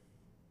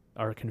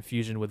our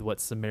confusion with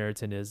what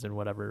Samaritan is and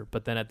whatever.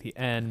 But then at the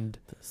end,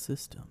 The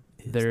system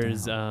is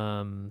there's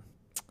down.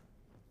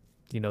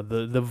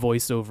 the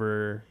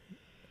voiceover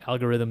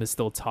algorithm is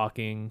still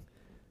talking,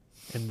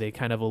 and they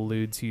kind of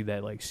allude to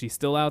that, like, she's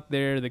still out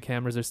there, the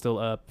cameras are still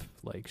up,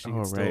 like she can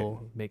Oh,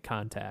 still make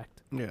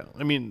contact. Yeah,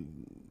 I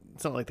mean,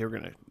 it's not like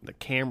the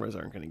cameras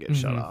aren't gonna get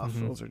shut Mhm, off.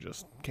 mhm. Those are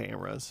just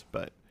cameras.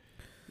 But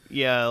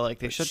yeah, like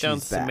they But shut down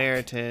she's back.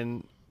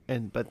 Samaritan,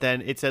 but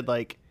then it said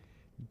like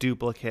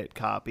duplicate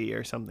copy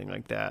or something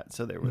like that.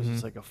 So there was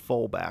just like a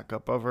full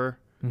backup of her,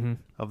 Mm-hmm.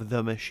 of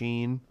the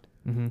machine.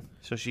 Mm-hmm.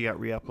 So she got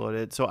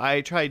re-uploaded. So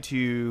I tried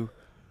to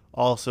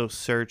also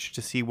search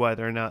to see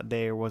whether or not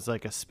there was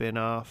like a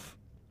spin-off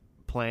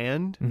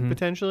planned Mhm.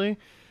 potentially,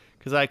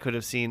 because I could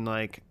have seen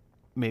like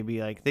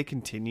maybe like they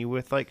continue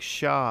with like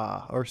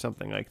Shaw or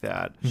something like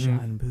that.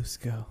 Sean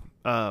Busco.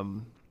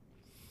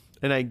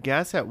 And I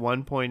guess at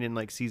one point in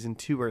like season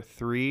 2 or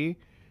 3,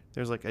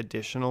 there's like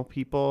additional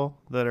people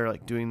that are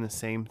like doing the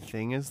same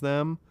thing as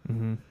them,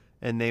 Mm-hmm.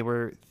 and they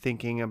were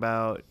thinking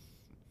about.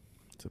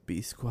 It's a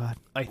B squad.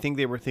 I think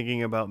they were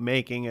thinking about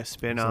making a It's a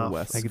spin-off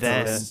West I could see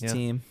then, that, yeah.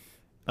 team.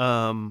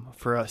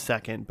 for a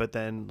second, but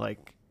then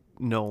like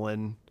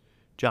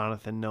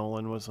Jonathan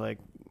Nolan was like,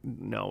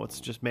 no, let's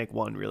just make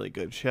one really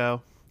good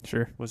show,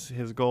 Sure. was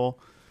his goal.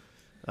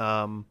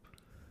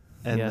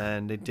 And Yeah.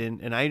 then they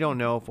didn't, and I don't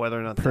know if whether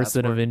or not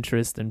Person that's of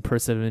interest and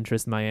person of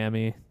interest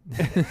Miami,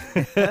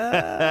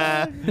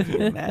 Can you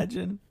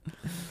imagine?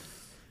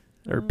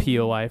 or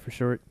POI for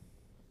short.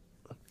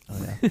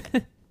 Oh yeah.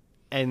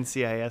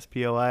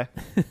 NCISPOI.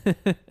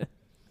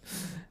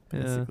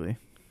 Basically.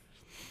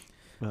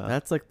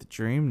 That's like the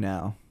dream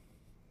now.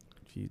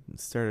 If you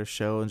start a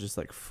show and just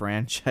like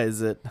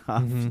franchise it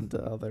off Mhm.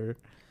 into other.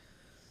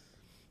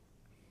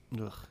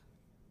 Ugh.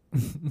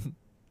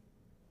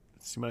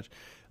 It's too much.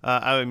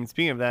 I mean,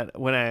 speaking of that,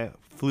 when I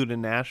flew to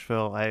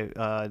Nashville,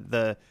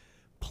 the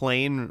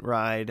plane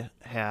ride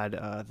had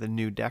the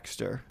new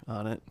Dexter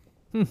on it.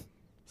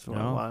 So I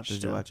No? watched.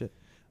 Did you watch it?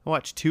 I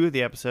watched 2 of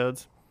the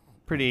episodes.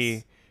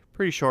 Nice.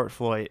 Pretty short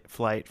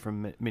flight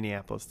from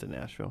Minneapolis to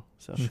Nashville.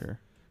 So Sure.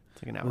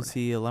 it's like an hour. Was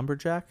he a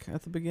lumberjack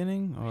at the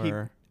beginning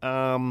or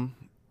No,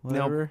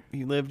 whatever?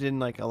 he lived in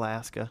like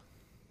Alaska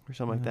or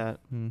something like that.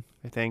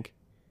 I think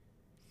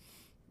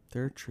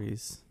There are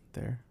trees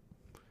there.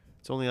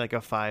 it's only like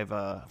a 5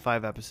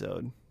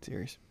 episode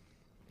series.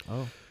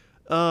 Oh.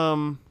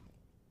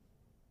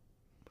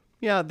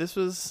 Yeah, this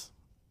was.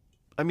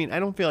 I mean, I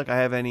don't feel like I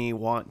have any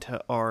want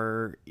to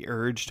or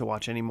urge to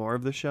watch any more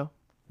of the show.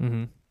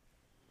 Mm-hmm.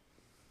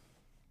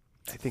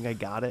 I think I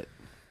got it.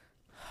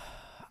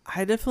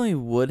 I definitely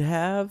would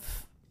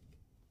have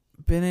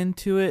been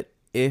into it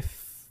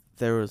if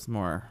there was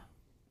more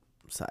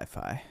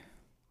sci-fi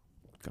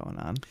going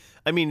on.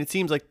 I mean, it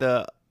seems like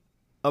the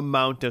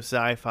amount of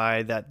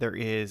sci-fi that there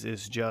is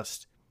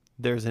just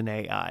there's an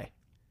AI.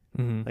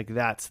 Mm-hmm. Like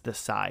that's the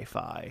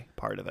sci-fi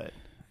part of it.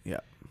 Yeah.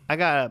 I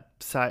got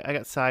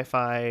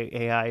sci-fi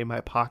AI in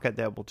my pocket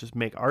that will just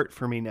make art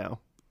for me now.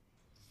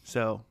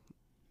 So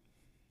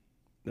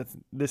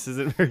this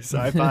isn't very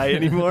sci-fi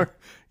anymore,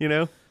 you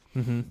know?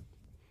 Mm-hmm.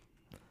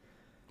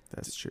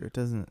 That's true. It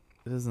doesn't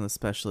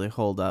especially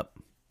hold up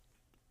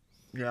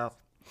Yeah.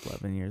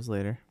 11 years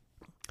later.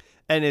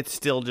 And it's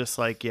still just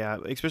like, yeah,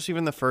 especially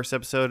in the first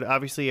episode,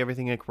 obviously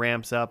everything like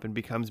ramps up and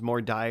becomes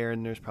more dire,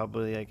 and there's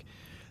probably like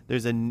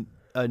there's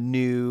a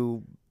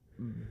new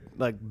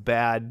like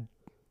bad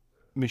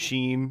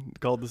machine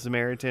called the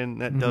Samaritan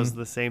that does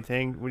the same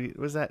thing. What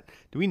was that?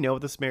 Do we know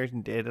what the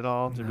Samaritan did at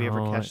all? Did we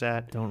ever No, catch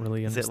that? Don't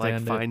really Is it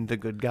understand like find the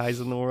good guys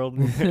in the world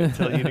and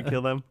tell you to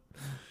kill them?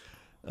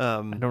 I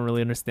don't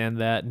really understand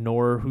that,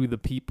 nor who the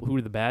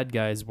bad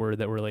guys were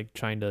that were like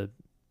trying to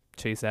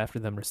chase after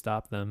them or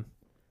stop them.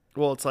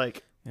 Well, it's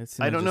like It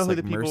seemed I don't know just who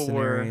like the people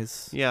were.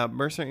 mercenaries. Yeah,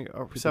 mercenary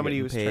or People somebody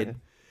who was getting trying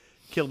paid.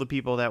 to kill the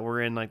people that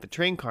were in like the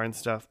train car and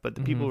stuff, but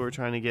the people who were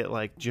trying to get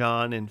like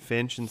John and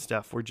Finch and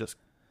stuff were just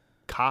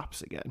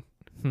cops again.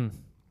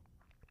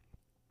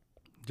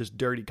 Just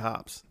dirty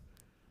cops.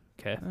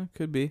 Okay.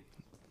 Could be.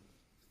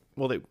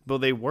 Well,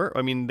 they were.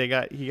 I mean, he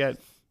got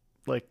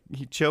like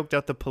he choked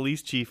out the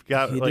police chief,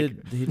 got He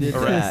like did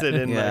arrested,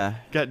 that. and yeah.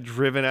 like got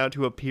driven out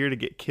to a pier to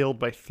get killed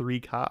by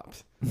 3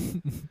 cops.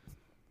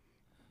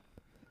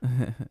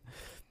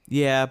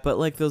 Yeah, but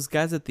like those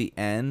guys at the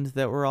end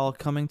that were all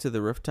coming to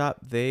the rooftop,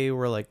 they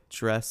were like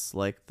dressed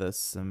like the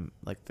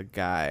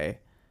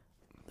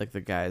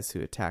guys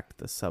who attacked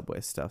the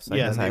subway stuff. So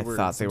Yeah, I guess they I were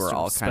thought they some were sort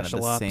all of kind of the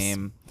special ops.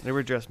 same. They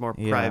were dressed more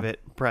Yeah.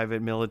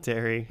 private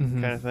military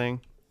kind of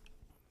thing.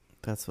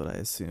 That's what I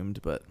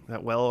assumed, but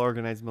That well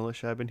organized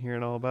militia I've been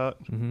hearing all about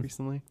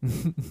recently.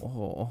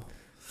 oh.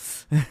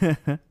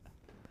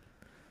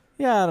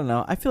 Yeah, I don't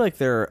know. I feel like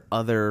there are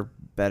other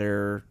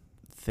better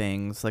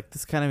things. Like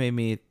this kind of made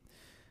me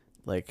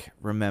like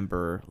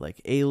remember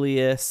like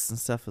Alias and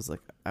stuff. Was like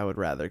I would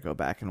rather go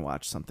back and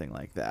watch something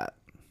like that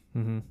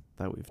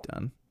that we've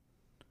done.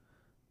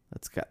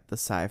 That's got the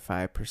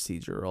sci-fi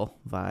procedural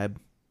vibe.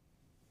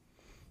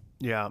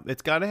 Yeah,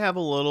 it's got to have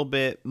a little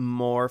bit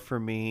more for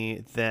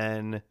me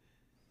than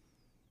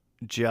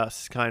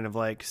just kind of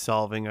like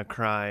solving a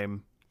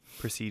crime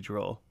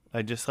procedural.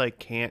 I just like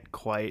can't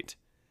quite,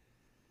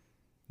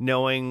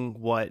 knowing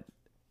what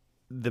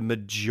the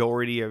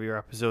majority of your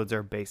episodes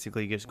are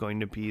basically just going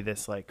to be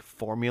this like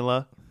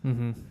formula is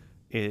I'm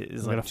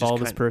like gonna just follow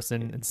this kind-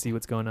 person and see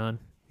what's going on.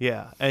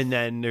 Yeah, and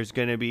then there's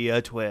gonna be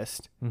a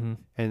twist, and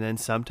then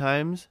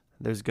sometimes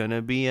there's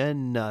gonna be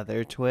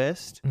another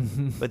twist,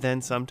 but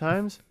then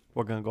sometimes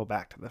we're gonna go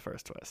back to the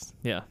first twist.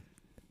 Yeah.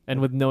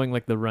 And with knowing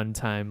like the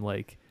runtime,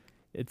 like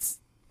it's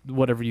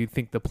whatever you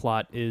think the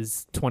plot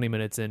is 20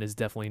 minutes in is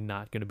definitely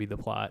not going to be the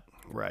plot.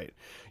 Right.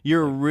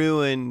 You're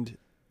ruined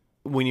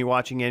when you're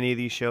watching any of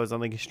these shows on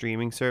like a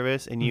streaming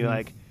service and you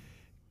like,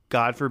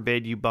 God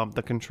forbid you bump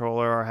the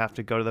controller or have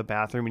to go to the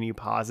bathroom and you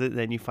pause it.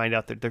 Then you find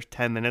out that there's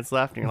 10 minutes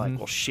left and you're like,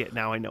 well, shit,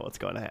 now I know what's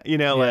going to happen. You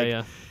know,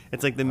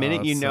 it's like the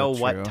minute you that's know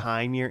so what true.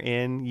 time you're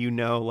in, you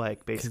know, like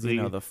 'Cause basically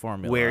you know the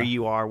formula. where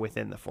you are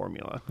within the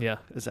formula, Yeah.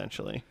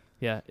 essentially.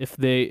 Yeah.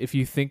 If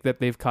you think that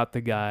they've caught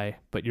the guy,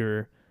 but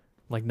you're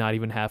like not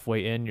even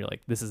halfway in, you're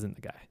like, this isn't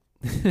the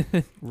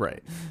guy.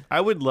 Right.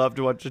 I would love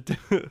to watch a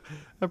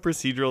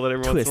procedural that every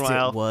once in Twist, a it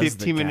while, was the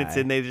 15 minutes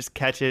guy. in, they just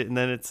catch it, and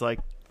then it's like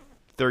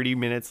 30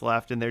 minutes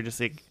left, and they're just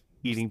like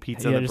eating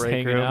pizza in the just break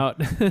hanging room. out.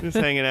 Just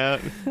hanging out.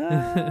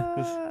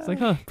 It's like,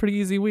 huh, pretty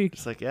easy week.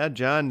 Just like, yeah,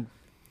 John,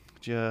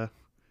 You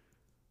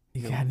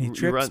got any you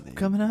trips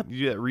coming up? You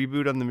do that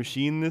reboot on the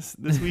machine this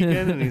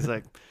weekend? And he's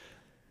like,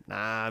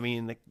 nah, me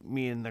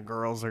and the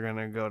girls are going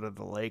to go to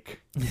the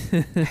lake.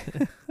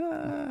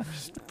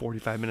 Just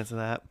 45 minutes of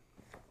that.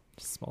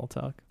 Small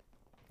talk.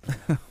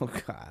 Oh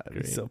God, it'd be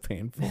Great. so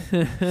painful.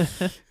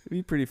 It'd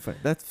be pretty fun.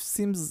 That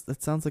sounds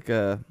like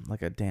a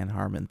Dan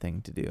Harmon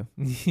thing to do.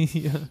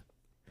 Yeah.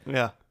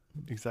 Yeah,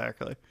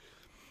 exactly.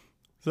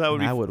 So that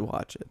would And be I would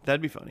watch it.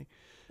 That'd be funny.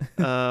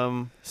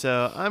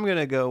 So I'm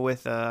gonna go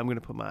with I'm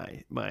gonna put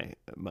my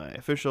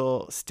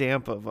official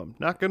stamp of I'm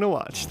not gonna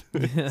watch.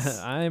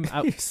 I'm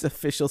out. His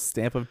official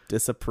stamp of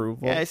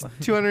disapproval. Yeah, it's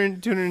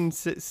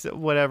 206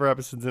 whatever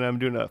episodes, and I'm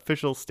doing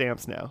official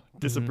stamps now.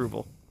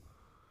 Disapproval.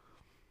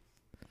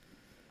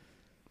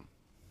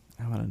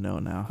 I want to know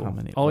now Cool. how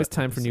many. Always what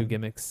time for new episode.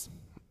 gimmicks.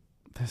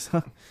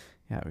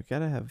 Yeah, we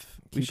gotta have.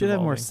 We Keep should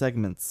have more evolving.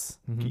 segments.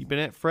 Mhm. Keeping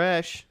it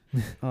fresh.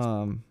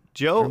 Are we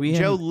Joe,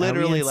 in-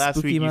 literally are we in last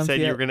spooky week you month said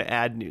you yet? were gonna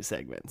add new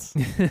segments.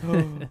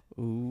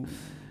 Ooh.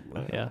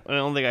 Yeah. I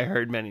don't think I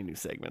heard many new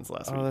segments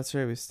last Oh, week. that's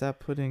right. We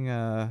stopped putting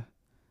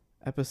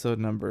episode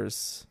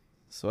numbers,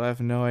 so I have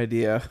no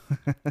idea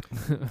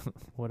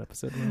What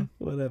episode we're on?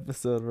 what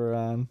episode we're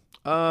on.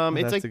 I'd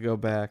It's have like to go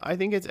back. I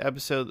think it's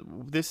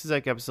episode. This is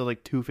like episode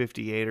like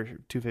 258 or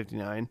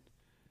 259.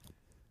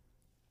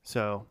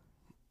 So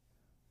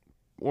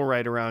we're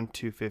right around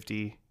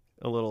 250,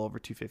 a little over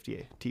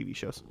 258 TV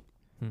shows.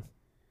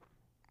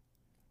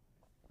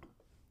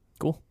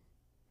 Cool.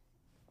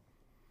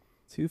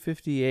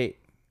 258,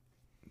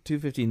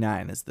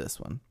 259 is this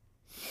one,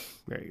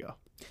 There you go.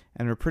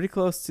 and we're pretty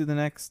close to the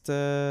next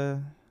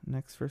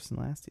first and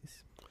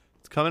lasties.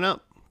 It's coming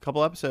up.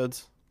 Couple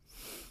episodes.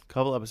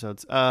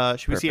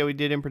 Should we see how we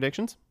did in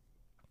predictions?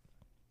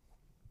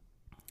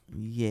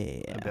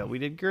 Yeah. I bet we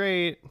did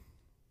great.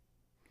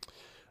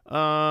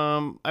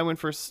 I went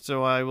first,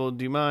 so I will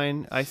do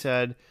mine. I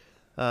said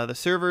the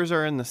servers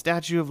are in the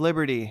Statue of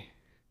Liberty.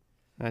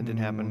 That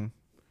didn't happen.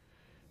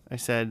 I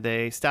said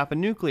they stop a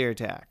nuclear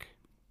attack.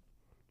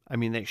 I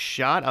mean, they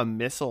shot a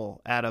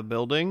missile at a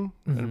building.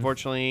 Mhm.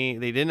 Unfortunately,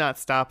 they did not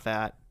stop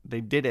that.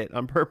 They did it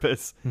on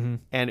purpose, Mm-hmm.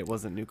 and it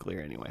wasn't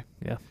nuclear anyway.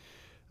 Yeah.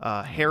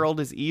 Harold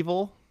is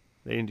evil.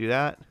 They didn't do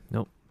that.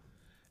 Nope.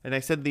 And I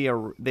said they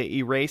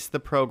erased the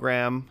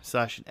program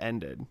 /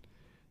 ended.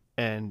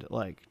 And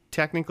like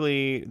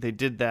technically they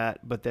did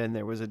that, but then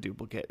there was a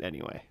duplicate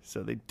anyway,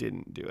 so they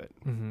didn't do it.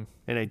 Mm-hmm.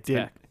 And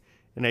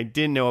I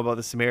didn't know about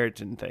the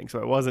Samaritan thing,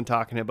 so I wasn't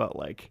talking about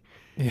like.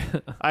 Yeah.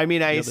 I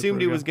mean, I The other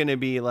assumed it was program. going to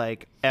be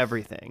like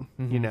everything,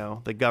 you Mhm.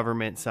 know, the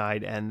government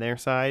side and their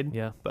side.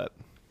 Yeah. But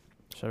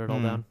Shut it all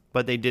down.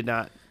 they did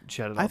not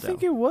shut it all I down.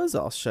 think it was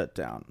all shut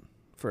down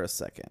for a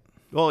second.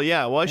 Well,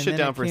 yeah, it was And shut then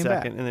down it for a came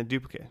second back. and then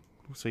duplicate.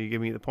 So you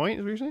give me the point,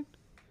 is what you're saying?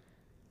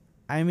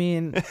 I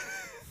mean,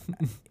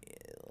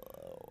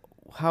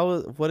 how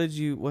is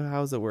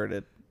it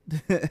worded?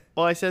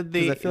 Well, I said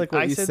 'Cause I feel like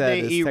what you said said they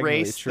is technically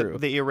erased true.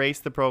 they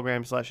erased the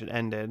program / it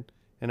ended,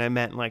 and I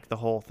meant like the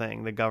whole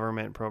thing, the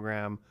government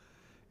program,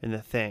 and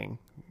the thing.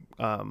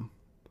 I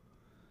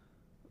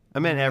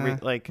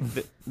meant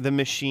the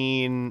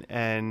machine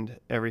and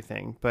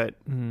everything, but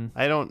Mm-hmm.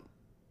 I don't.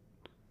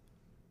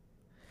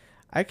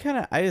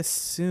 I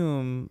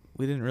assume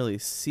we didn't really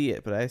see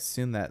it, but I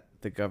assume that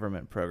the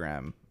government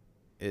program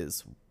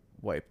is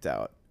wiped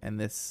out, and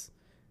this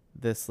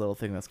little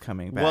thing that's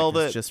coming back Well,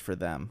 is just for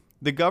them.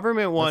 The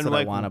government one, That's what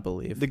like I want to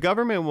believe. the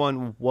government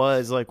one,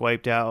 was like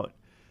wiped out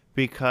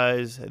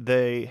because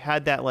they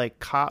had that like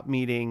cop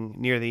meeting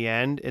near the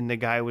end, and the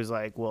guy was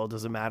like, "Well, it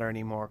doesn't matter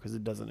anymore because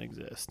it doesn't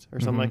exist,"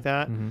 or something like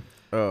that. Mm-hmm.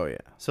 Oh yeah,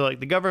 So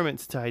like the government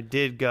side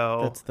did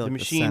go. That's the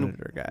machine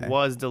senator guy.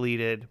 was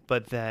deleted,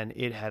 but then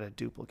it had a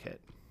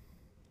duplicate.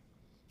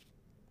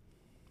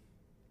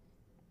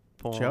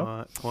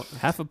 Joe?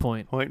 Half a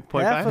point. Point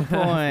half a five.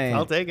 point.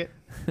 I'll take it.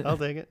 I'll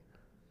take it.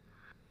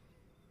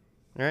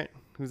 All right,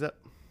 who's up?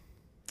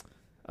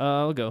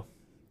 I'll go.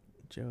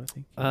 Joe, I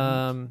think.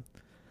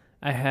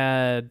 I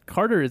had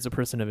Carter as a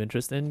person of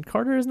interest, and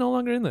Carter is no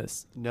longer in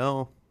this.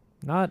 No.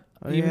 Not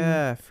Oh even,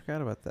 yeah, I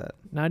forgot about that.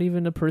 not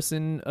even a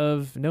person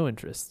of no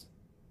interest.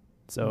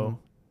 So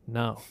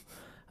no.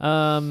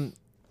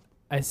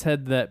 I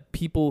said that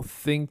people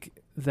think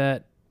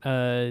that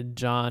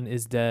John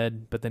is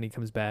dead, but then he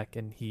comes back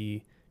and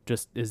he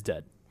just is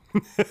dead.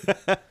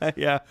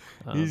 Yeah,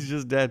 Um, he's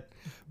just dead.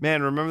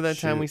 Man, remember that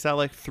time Shoot. we saw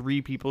like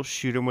 3 people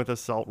shoot him with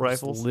assault just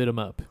rifles? lit him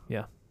up.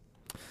 Yeah.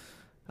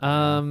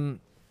 That's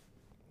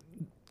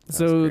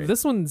So great.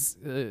 this one's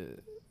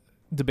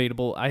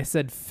debatable. I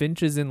said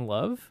Finch is in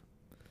love.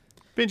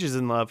 Finch is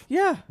in love.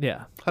 Yeah,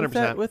 Yeah.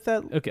 100%. with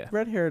that Okay.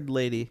 red-haired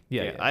lady.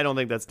 Yeah. I don't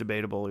think that's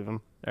debatable even.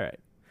 All right.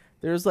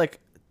 There's like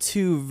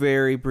 2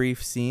 very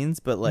brief scenes,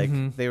 but like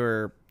Mhm. they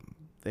were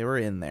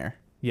in there.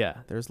 Yeah.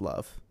 There's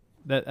love.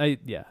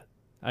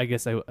 I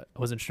guess I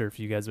wasn't sure if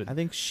you guys would I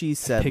think she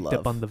said picked love.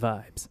 up on the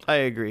vibes. I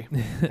agree.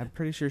 I'm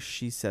pretty sure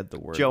she said the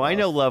word. Joe, I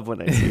know love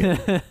when I see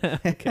it.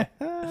 Okay.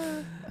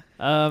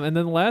 And then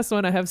the last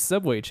one I have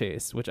Subway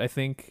Chase, which I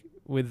think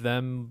with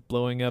them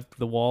blowing up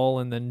the wall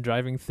and then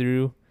driving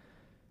through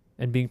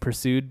and being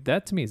pursued,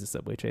 that to me is a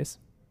Subway Chase.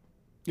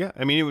 Yeah,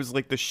 I mean, it was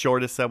like the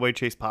shortest subway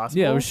chase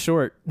possible. Yeah, it was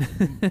short.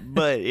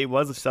 but it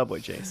was a subway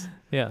chase.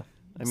 Yeah.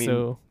 I mean,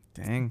 so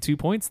Dang. 2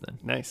 points then.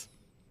 nice.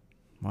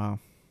 Wow.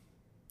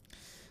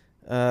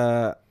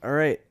 All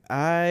right.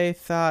 I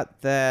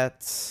thought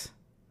that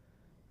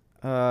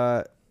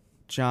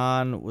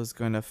John was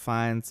going to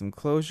find some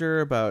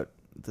closure about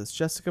this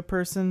Jessica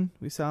person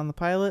we saw in the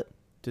pilot.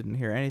 Didn't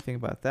hear anything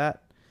about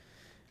that.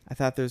 I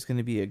thought there was going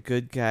to be a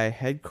good guy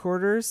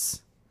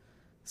headquarters,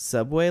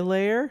 subway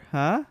layer,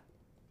 huh?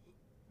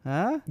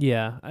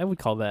 Yeah, I would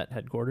call that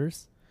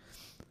headquarters.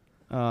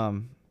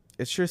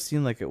 It sure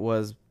seemed like it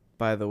was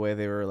by the way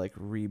they were like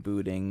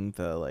rebooting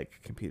the like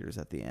computers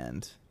at the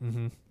end.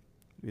 Mm-hmm.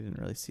 We didn't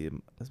really see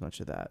as much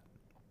of that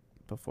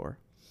before.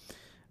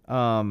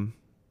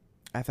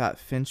 I thought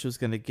Finch was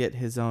going to get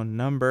his own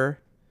number,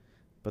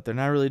 but they're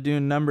not really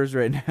doing numbers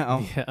right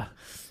now. Yeah.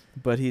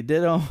 But he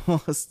did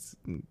almost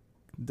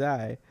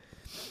die.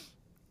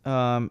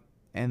 And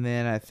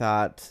then I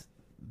thought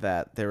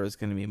that there was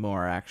going to be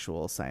more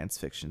actual science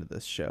fiction to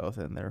this show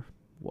than there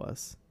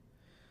was.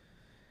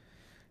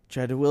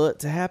 Tried to will it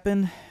to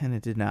happen, and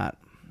it did not.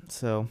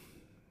 So,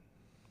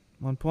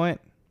 1 point.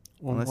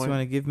 Unless you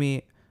want to give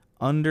me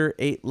under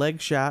 8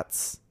 leg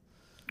shots.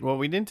 Well,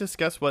 we didn't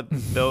discuss what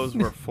those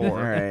were for. All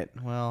right.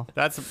 Well,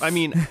 I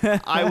mean,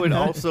 I would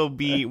also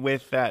be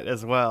with that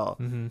as well.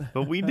 Mm-hmm.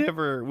 But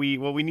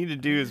what we need to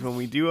do is when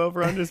we do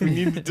over-unders, we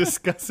need to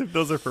discuss if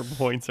those are for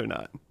points or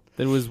not.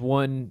 There was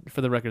one,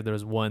 for the record, there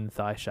was one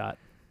thigh shot.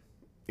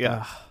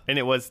 Yeah. And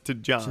it was to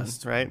John,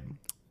 right?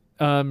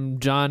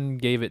 John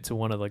gave it to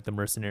one of like the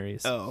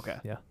mercenaries. Oh, okay.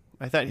 Yeah.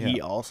 I thought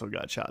he also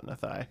got shot in the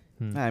thigh.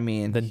 I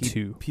mean, Then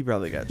two. He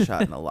probably got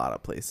shot in a lot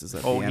of places.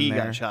 At the end He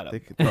there. got shot up They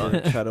could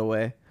probably cut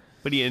away.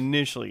 But he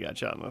initially got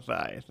shot in the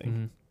thigh, I think.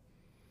 Mm-hmm.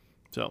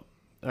 So,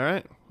 all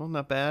right. Well,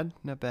 not bad.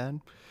 Not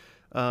bad.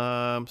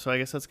 So I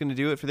guess that's going to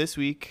do it for this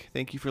week.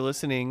 Thank you for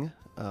listening,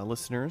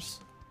 listeners.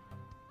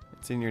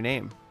 It's in your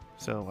name.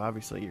 So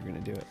obviously you're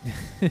going to do it.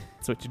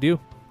 That's what you do.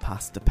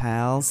 Pasta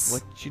pals.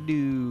 What you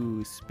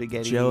do,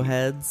 spaghetti? Joe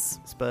heads.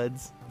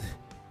 Spuds?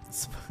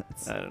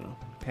 Spuds. I don't know.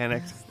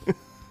 Panicked.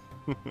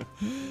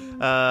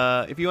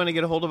 If you want to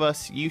get a hold of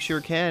us, you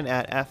sure can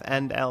at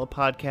FNL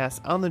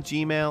Podcast on the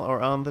Gmail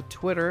or on the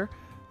Twitter.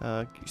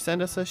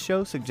 Send us a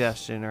show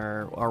suggestion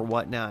or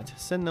whatnot.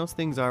 Send those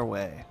things our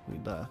way.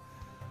 We'd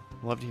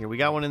love to hear. We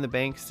got one in the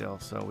bank still,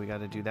 so we got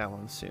to do that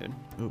one soon.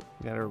 Ooh.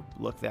 We got to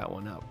look that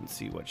one up and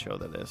see what show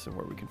that is and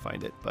where we can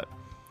find it. But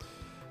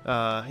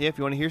if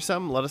you want to hear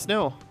something, let us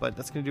know. But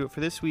that's going to do it for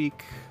this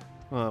week.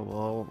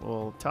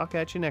 We'll talk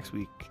at you next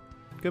week.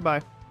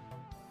 Goodbye.